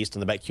 o'clock in the East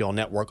on the BetQL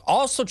Network.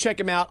 Also check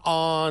him out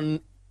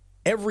on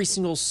every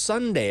single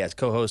Sunday as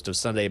co-host of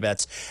Sunday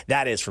Bets.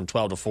 That is from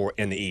 12 to 4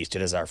 in the East.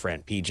 It is our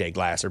friend PJ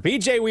Glasser.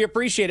 PJ, we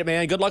appreciate it,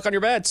 man. Good luck on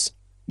your bets.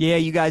 Yeah,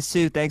 you guys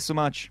too. Thanks so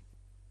much.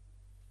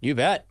 You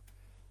bet.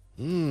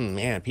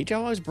 Man, PJ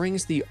always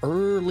brings the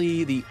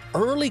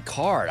early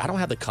card. I don't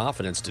have the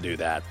confidence to do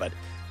that, but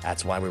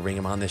that's why we bring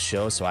him on this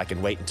show, so I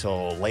can wait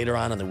until later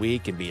on in the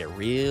week and be a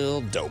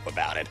real dope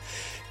about it.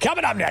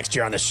 Coming up next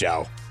year on the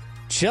show,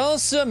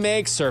 Chelsea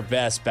makes her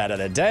best bet of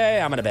the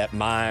day. I'm going to bet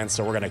mine,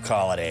 so we're going to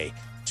call it a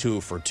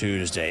 2 for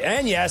Tuesday.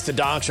 And yes, the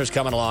Donkster's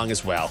coming along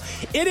as well.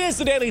 It is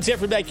the Daily Tip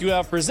from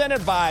BetQL,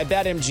 presented by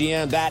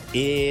BetMGM. That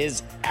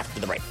is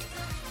after the break.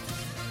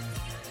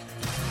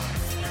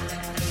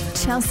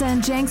 Chelsea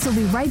and Jenks will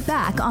be right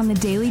back on the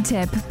Daily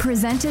Tip,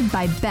 presented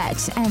by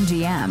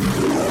BetMGM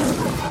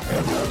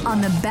on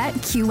the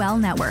BetQL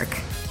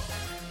Network.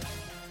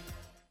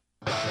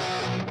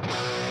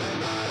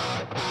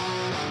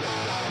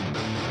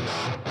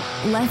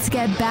 Let's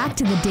get back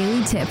to the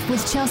Daily Tip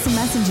with Chelsea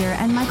Messenger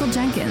and Michael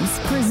Jenkins,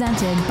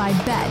 presented by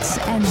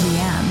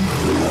BetMGM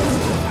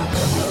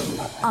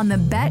on the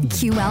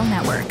BetQL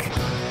Network.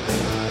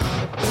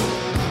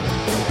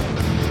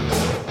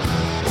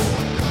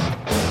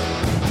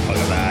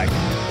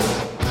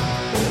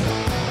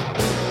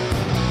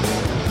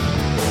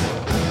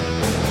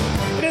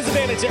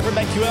 Daily Tip from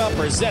BetQL,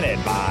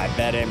 presented by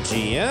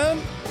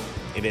BetMGM.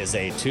 It is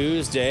a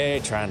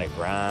Tuesday, trying to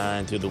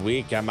grind through the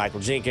week. I'm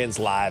Michael Jenkins,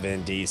 live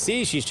in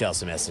D.C. She's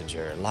Chelsea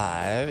Messenger,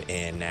 live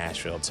in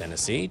Nashville,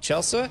 Tennessee.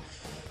 Chelsea,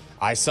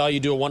 I saw you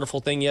do a wonderful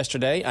thing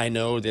yesterday. I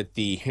know that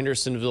the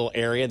Hendersonville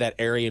area, that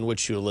area in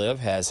which you live,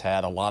 has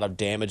had a lot of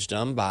damage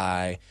done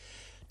by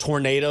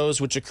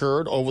tornadoes which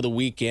occurred over the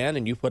weekend,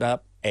 and you put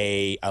up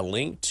a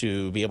link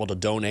to be able to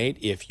donate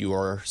if you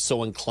are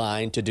so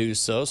inclined to do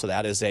so. So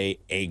that is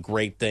a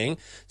great thing.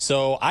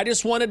 So I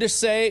just wanted to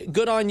say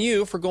good on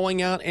you for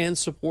going out and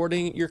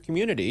supporting your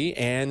community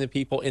and the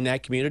people in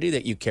that community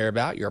that you care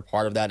about. You're a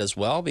part of that as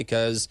well,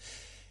 because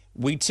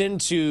we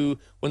tend to,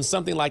 when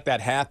something like that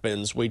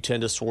happens, we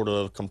tend to sort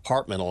of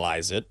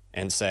compartmentalize it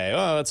and say,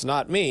 oh, it's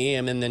not me.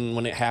 And then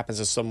when it happens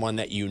to someone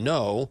that you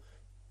know,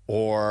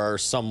 or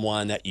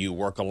someone that you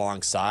work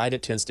alongside,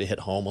 it tends to hit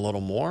home a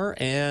little more.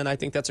 And I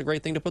think that's a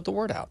great thing to put the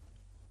word out.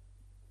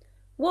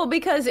 Well,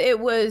 because it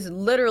was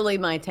literally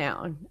my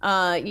town.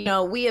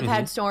 We have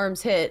had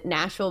storms hit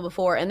Nashville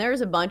before, and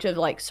there's a bunch of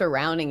like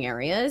surrounding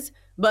areas,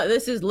 but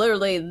this is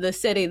literally the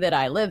city that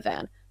I live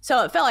in.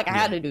 So it felt like I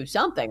had to do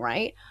something,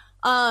 right?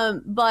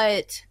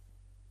 But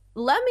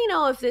let me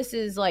know if this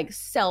is like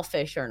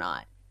selfish or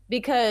not,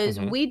 because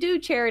we do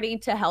charity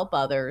to help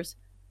others.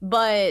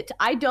 But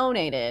I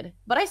donated,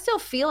 but I still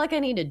feel like I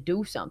need to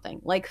do something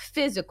like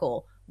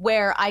physical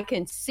where I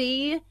can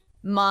see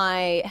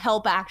my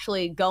help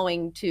actually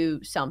going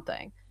to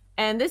something.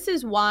 And this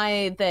is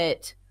why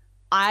that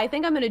I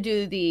think I'm going to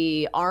do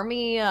the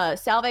Army,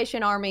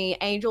 Salvation Army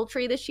Angel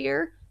Tree this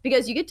year,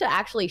 because you get to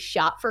actually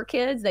shop for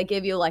kids. They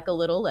give you like a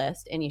little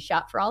list and you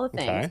shop for all the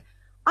things. Okay.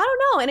 I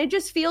don't know. And it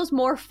just feels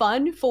more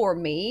fun for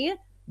me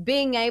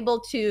being able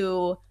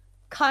to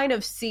kind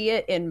of see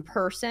it in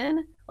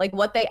person, like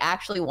what they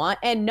actually want,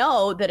 and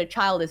know that a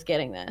child is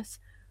getting this.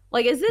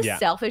 Like, is this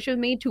selfish of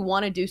me to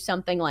want to do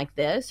something like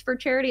this for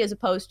charity, as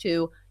opposed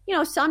to,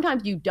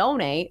 sometimes you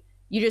donate,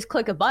 you just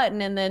click a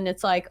button and then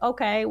it's like,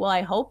 okay, well,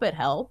 I hope it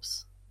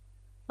helps.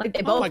 Like,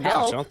 they both help.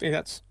 Gosh, I don't think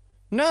that's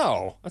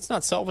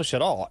not selfish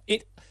at all.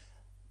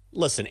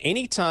 Listen,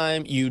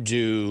 anytime you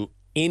do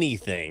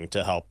anything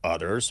to help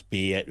others,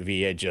 be it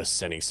via just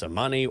sending some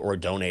money or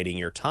donating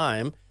your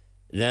time,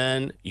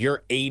 then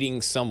you're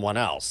aiding someone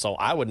else. So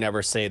I would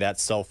never say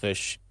that's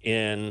selfish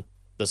in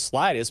the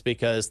slightest,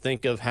 because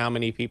think of how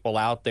many people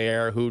out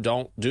there who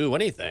don't do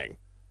anything,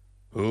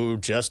 who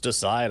just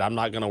decide, I'm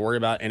not going to worry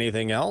about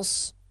anything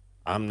else.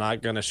 I'm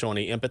not going to show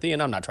any empathy,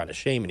 and I'm not trying to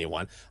shame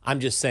anyone. I'm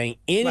just saying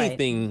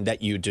anything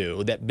that you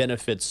do that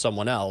benefits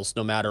someone else,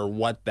 no matter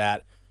what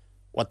that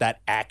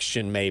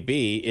action may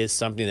be, is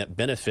something that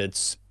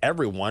benefits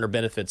everyone or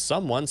benefits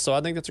someone. So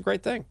I think that's a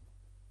great thing.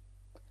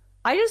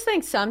 I just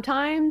think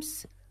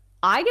sometimes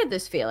I get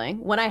this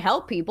feeling when I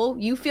help people,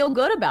 you feel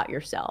good about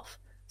yourself.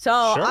 So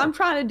I'm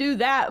trying to do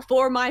that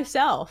for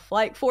myself,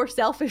 like for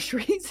selfish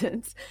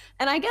reasons.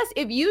 And I guess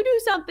if you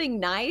do something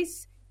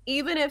nice,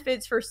 even if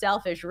it's for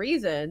selfish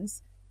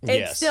reasons,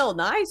 it's still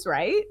nice,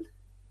 right?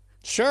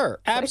 Sure,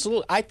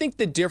 absolutely. I think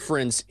the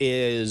difference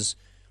is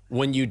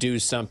when you do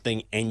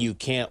something and you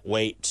can't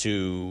wait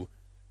to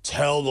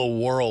tell the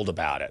world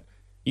about it.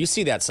 You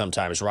see that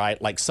sometimes,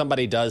 right? Like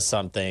somebody does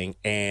something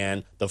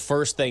and the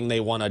first thing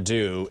they want to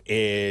do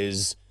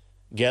is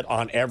get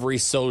on every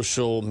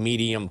social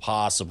medium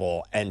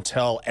possible and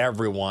tell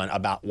everyone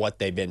about what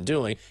they've been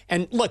doing.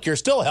 And look, you're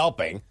still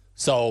helping,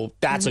 so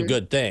that's a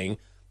good thing.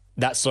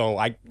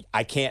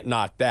 I can't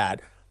knock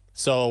that.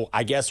 So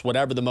I guess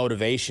whatever the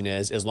motivation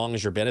is, as long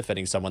as you're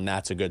benefiting someone,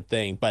 that's a good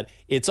thing. But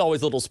it's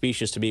always a little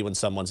specious to me when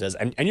someone says,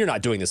 and you're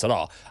not doing this at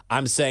all.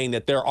 I'm saying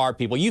that there are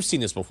people, you've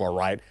seen this before,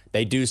 right?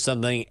 They do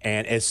something,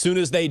 and as soon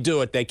as they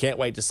do it, they can't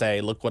wait to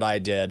say, look what I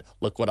did,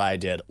 look what I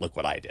did, look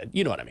what I did.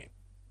 You know what I mean?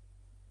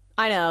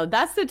 I know.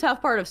 That's the tough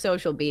part of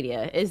social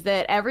media, is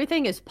that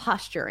everything is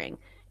posturing.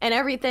 And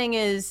everything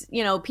is,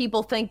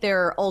 people think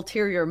they're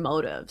ulterior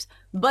motives.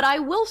 But I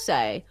will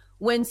say,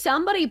 when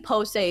somebody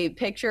posts a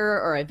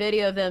picture or a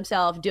video of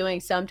themselves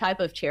doing some type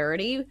of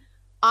charity,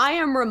 I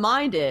am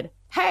reminded,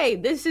 hey,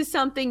 this is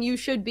something you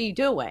should be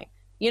doing,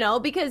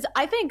 because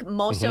I think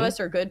most of us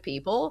are good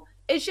people.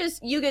 It's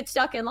just you get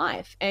stuck in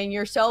life and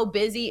you're so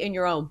busy in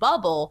your own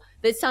bubble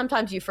that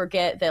sometimes you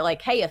forget that,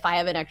 like, hey, if I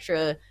have an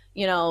extra,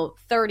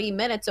 30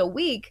 minutes a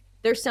week,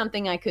 there's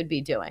something I could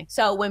be doing.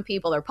 So when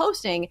people are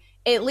posting,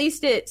 at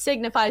least it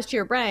signifies to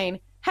your brain,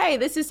 hey,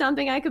 this is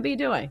something I could be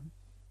doing.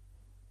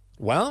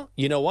 Well,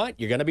 you know what?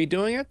 You're going to be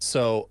doing it,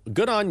 so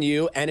good on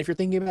you. And if you're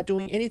thinking about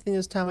doing anything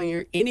this time of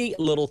year, any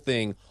little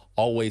thing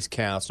always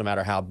counts, no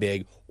matter how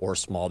big or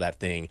small that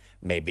thing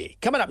may be.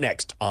 Coming up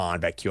next on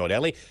BetQL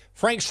Daily,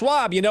 Frank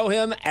Schwab. You know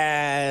him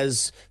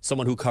as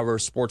someone who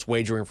covers sports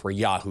wagering for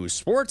Yahoo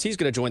Sports. He's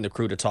going to join the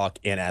crew to talk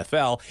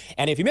NFL.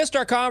 And if you missed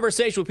our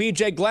conversation with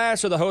PJ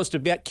Glasser, the host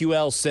of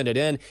BetQL, send it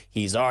in.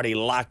 He's already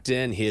locked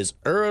in his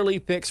early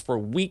picks for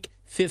Week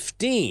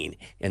 15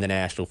 in the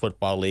National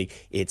Football League.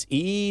 It's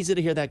easy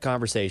to hear that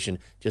conversation.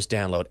 Just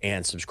download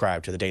and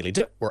subscribe to the Daily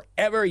Tip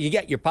wherever you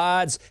get your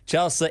pods.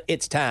 Chelsea,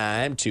 it's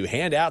time to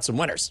hand out some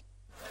winners.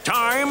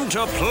 Time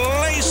to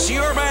place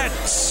your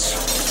bets.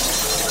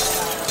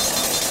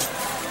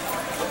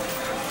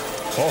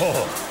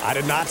 Oh, I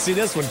did not see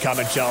this one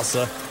coming,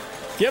 Chelsea.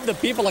 Give the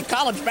people a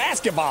college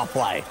basketball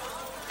play.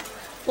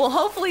 Well,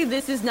 hopefully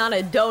this is not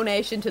a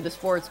donation to the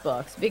sports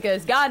books,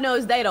 because God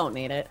knows they don't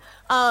need it.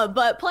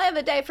 But play of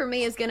the day for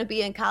me is going to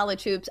be in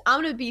college hoops.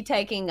 I'm going to be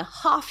taking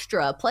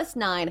Hofstra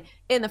 +9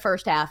 in the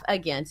first half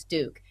against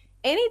Duke.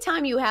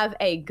 anytime you have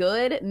a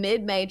good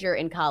mid-major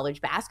in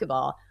college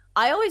basketball,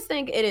 I always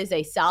think it is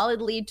a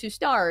solid lead to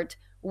start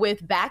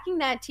with backing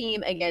that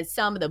team against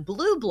some of the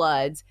blue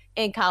bloods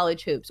in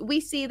college hoops.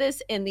 We see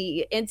this in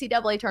the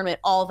NCAA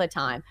tournament all the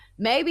time.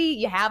 Maybe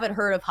you haven't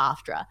heard of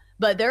Hofstra,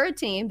 but they're a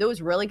team that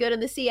was really good in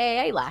the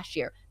CAA last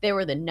year. They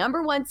were the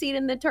number 1 seed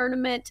in the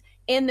tournament,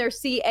 in their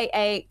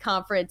CAA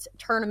conference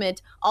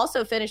tournament,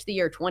 also finished the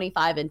year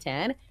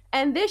 25-10.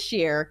 And this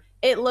year,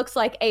 it looks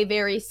like a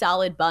very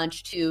solid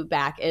bunch to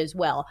back as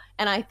well.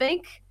 And I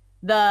think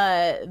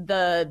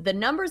the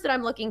numbers that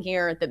I'm looking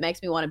here that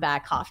makes me want to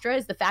back Hofstra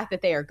is the fact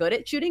that they are good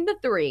at shooting the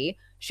three,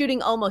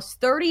 shooting almost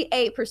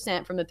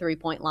 38% from the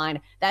three-point line.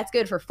 That's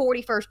good for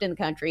 41st in the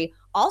country.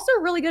 Also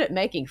really good at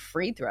making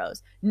free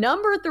throws.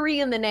 Number 3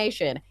 in the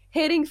nation,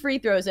 hitting free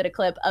throws at a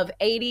clip of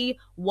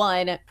 81%.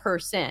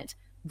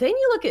 Then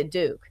you look at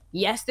Duke.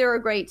 Yes, they're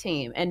a great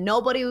team, and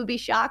nobody would be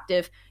shocked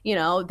if,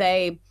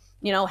 they,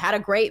 had a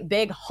great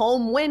big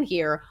home win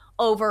here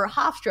over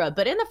Hofstra.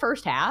 But in the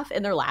first half,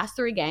 in their last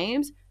 3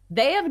 games,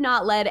 they have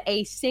not led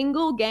a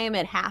single game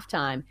at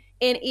halftime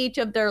in each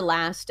of their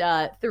last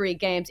 3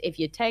 games. If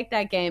you take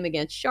that game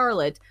against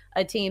Charlotte,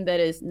 a team that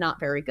is not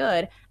very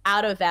good,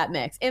 out of that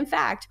mix. In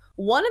fact,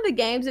 one of the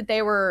games that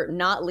they were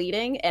not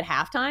leading at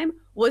halftime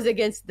was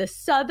against the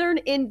Southern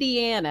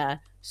Indiana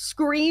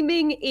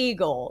Screaming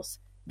Eagles.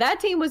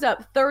 That team was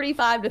up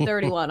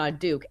 35-31 on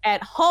Duke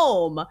at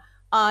home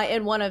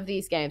in one of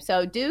these games.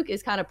 So Duke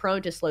is kind of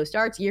prone to slow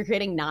starts. You're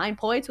getting 9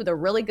 points with a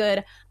really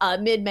good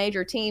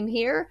mid-major team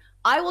here.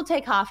 I will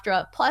take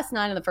Hofstra plus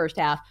 9 in the first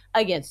half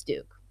against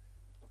Duke.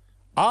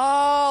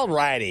 All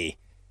righty.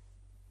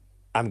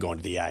 I'm going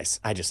to the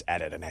ice. I just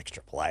added an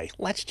extra play.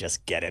 Let's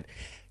just get it.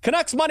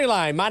 Canucks money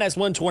line, minus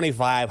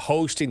 125,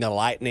 hosting the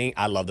Lightning.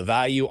 I love the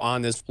value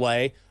on this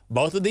play.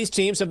 Both of these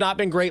teams have not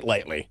been great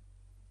lately.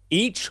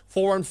 Each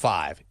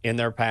 4-5 in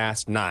their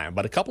past 9.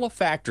 But a couple of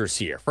factors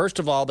here. First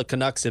of all, the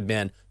Canucks have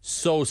been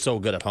so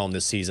good at home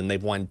this season.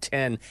 They've won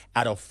 10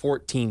 out of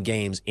 14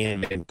 games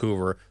in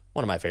Vancouver,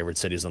 one of my favorite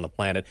cities on the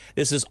planet.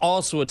 This is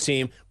also a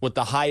team with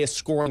the highest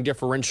scoring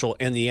differential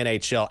in the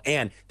NHL,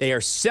 and they are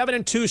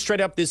 7-2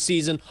 straight up this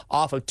season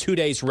off of 2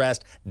 days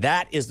rest.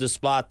 That is the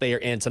spot they are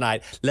in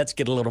tonight. Let's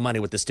get a little money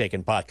with the stake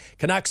and puck.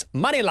 Canucks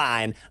money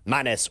line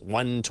minus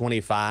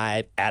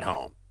 125 at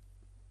home.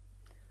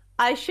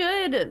 I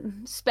should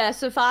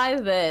specify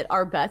that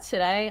our bets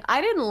today,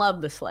 I didn't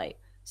love the slate.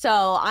 So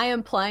I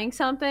am playing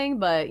something,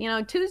 but,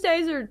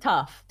 Tuesdays are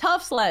tough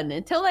sledding.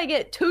 Until they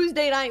get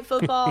Tuesday night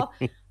football,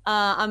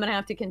 I'm going to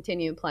have to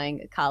continue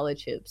playing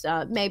college hoops.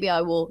 Maybe I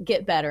will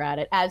get better at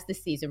it as the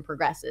season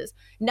progresses.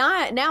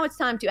 Now it's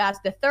time to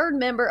ask the third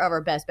member of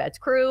our Best Bets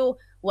crew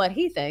what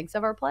he thinks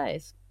of our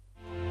plays.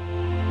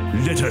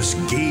 Let us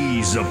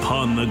gaze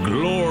upon the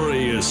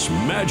glorious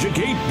magic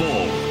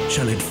 8-ball.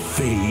 Shall it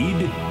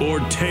fade or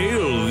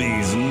tail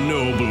these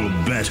noble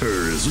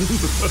betters?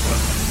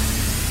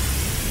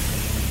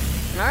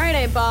 All right,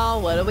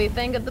 8-ball, what do we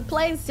think of the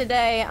plays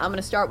today? I'm going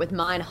to start with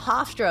mine.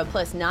 Hofstra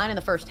plus 9 in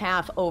the first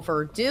half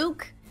over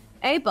Duke.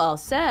 8-ball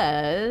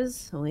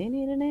says, we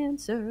need an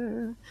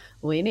answer.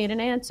 We need an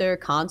answer.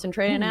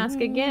 Concentrate and ask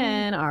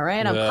again. All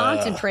right, I'm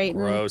concentrating.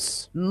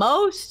 Gross.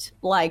 Most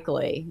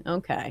likely.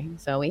 Okay,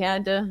 so we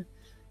had to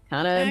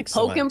kind of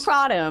poke and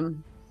prod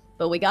him,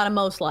 but we got him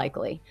most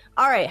likely.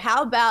 All right,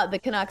 how about the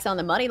Canucks on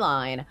the money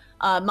line?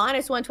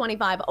 Minus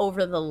 125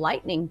 over the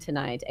Lightning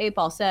tonight.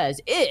 8-ball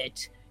says,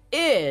 it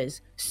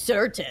is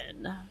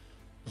certain.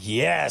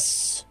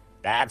 Yes.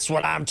 That's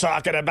what I'm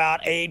talking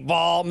about,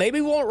 8-ball. Maybe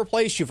we won't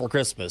replace you for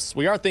Christmas.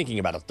 We are thinking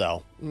about it,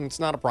 though. It's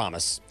not a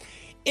promise.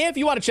 If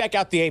you want to check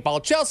out the 8-ball,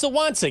 Chelsea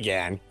once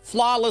again,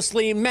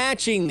 flawlessly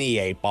matching the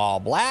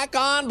 8-ball. Black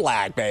on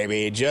black,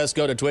 baby. Just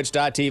go to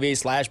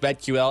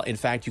twitch.tv/BetQL. In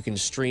fact, you can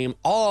stream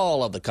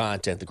all of the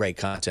content, the great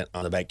content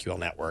on the BetQL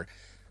network.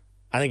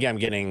 I think I'm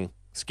getting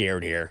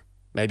scared here.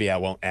 Maybe I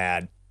won't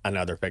add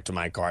another pick to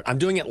my card. I'm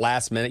doing it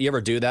last minute. You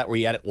ever do that where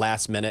you add it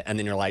last minute and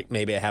then you're like,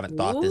 maybe I haven't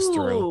thought this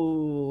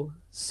through?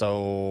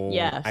 So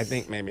yes. I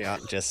think maybe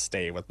I'll just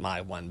stay with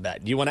my one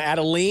bet. Do you want to add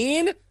a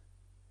lean?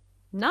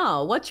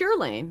 No. What's your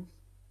lean?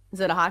 Is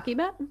it a hockey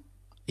bet?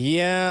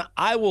 Yeah,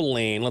 I will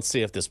lean. Let's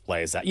see if this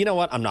plays out. You know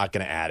what? I'm not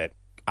going to add it.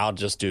 I'll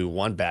just do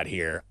one bet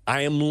here.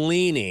 I am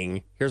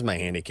leaning. Here's my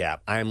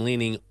handicap. I am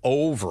leaning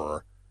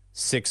over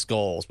 6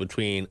 goals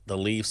between the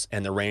Leafs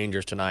and the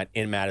Rangers tonight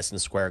in Madison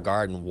Square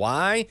Garden.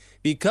 Why?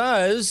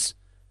 Because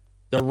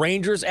the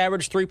Rangers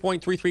average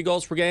 3.33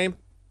 goals per game.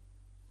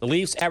 The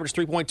Leafs average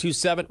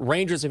 3.27.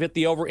 Rangers have hit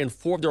the over in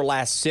 4 of their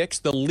last 6.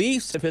 The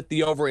Leafs have hit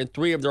the over in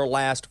 3 of their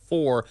last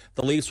 4.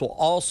 The Leafs will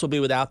also be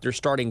without their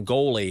starting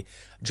goalie,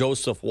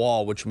 Joseph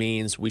Woll, which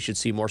means we should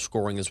see more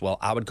scoring as well.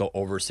 I would go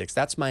over 6.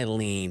 That's my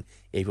lean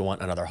if you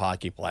want another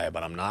hockey play,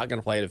 but I'm not going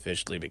to play it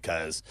officially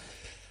because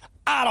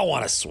I don't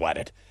want to sweat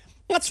it.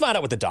 Let's find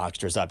out what the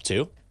Dogster's up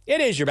to. It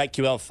is your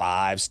BetQL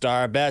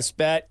 5-star best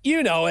bet.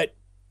 You know it.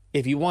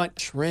 If you want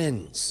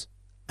trends,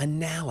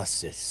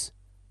 analysis,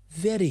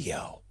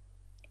 video,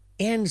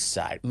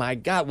 insight, my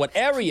God,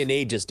 whatever you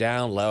need, just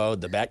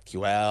download the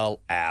BetQL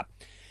app.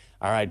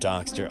 All right,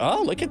 Donkster.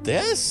 Oh, look at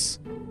this.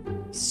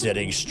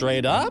 Sitting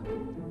straight up,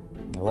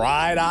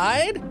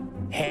 bright-eyed,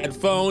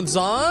 headphones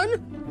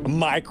on,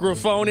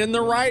 microphone in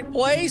the right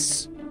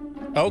place.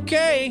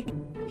 Okay,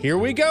 here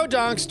we go,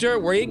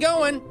 Donkster. Where are you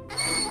going?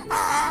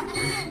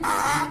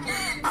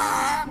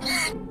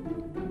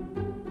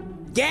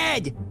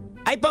 Dad,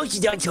 I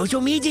posted on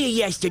social media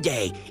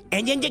yesterday,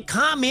 and in the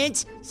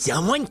comments,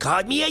 someone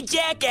called me a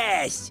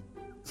jackass.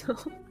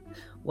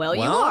 Well,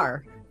 you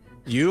are.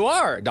 You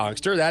are,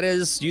 Donkster. That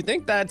is, you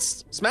think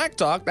that's smack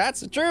talk. That's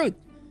the truth.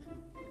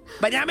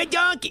 But I'm a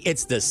donkey.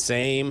 It's the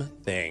same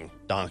thing,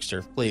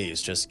 Donkster.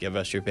 Please, just give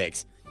us your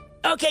picks.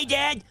 Okay,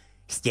 Dad.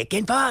 Stick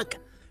and puck.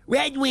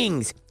 Red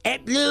Wings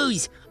at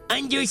Blues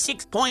under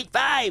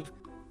 6.5.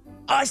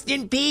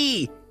 Austin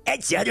P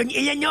at Southern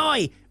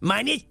Illinois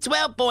minus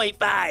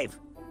 12.5.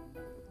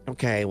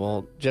 Okay,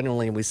 well,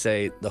 generally we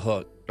say the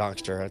hook,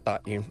 Donkster. I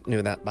thought you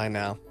knew that by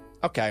now.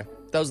 Okay,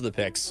 those are the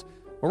picks.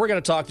 Well, we're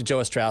going to talk to Joe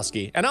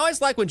Ostrowski. And I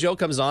always like when Joe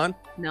comes on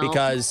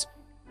because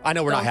I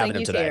know we're not having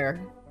him today. Here.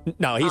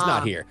 No, he's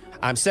not here.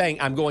 I'm saying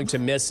I'm going to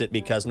miss it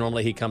because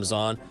normally he comes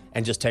on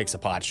and just takes a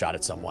pot shot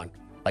at someone.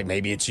 Like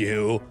maybe it's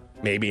you,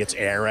 maybe it's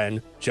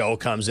Aaron. Joe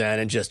comes in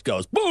and just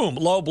goes, boom,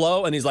 low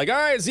blow. And he's like, all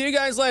right, see you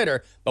guys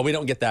later. But we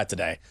don't get that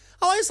today.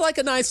 I always like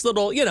a nice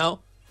little,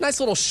 nice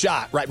little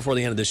shot right before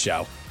the end of the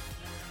show.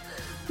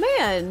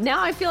 Man,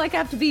 now I feel like I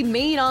have to be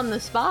mean on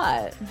the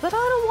spot. But I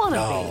don't want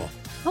to be.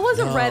 I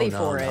wasn't ready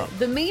for it.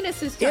 The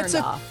meanness is turned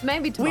off.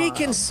 Maybe tomorrow. We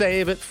can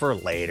save it for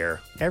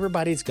later.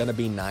 Everybody's going to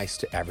be nice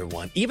to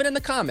everyone, even in the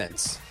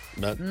comments.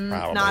 But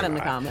not in the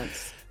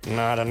comments.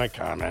 Not in the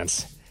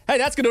comments. Hey,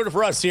 that's going to do it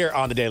for us here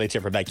on the Daily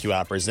Tip for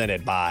BetQL,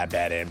 presented by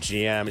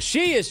BetMGM.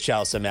 She is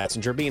Chelsea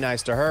Messenger. Be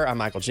nice to her. I'm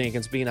Michael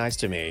Jenkins. Be nice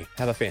to me.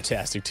 Have a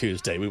fantastic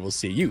Tuesday. We will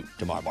see you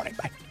tomorrow morning.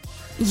 Bye.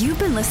 You've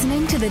been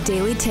listening to the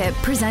Daily Tip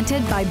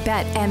presented by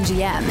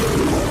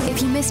BetMGM.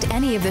 If you missed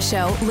any of the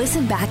show,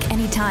 listen back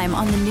anytime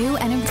on the new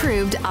and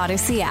improved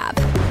Odyssey app.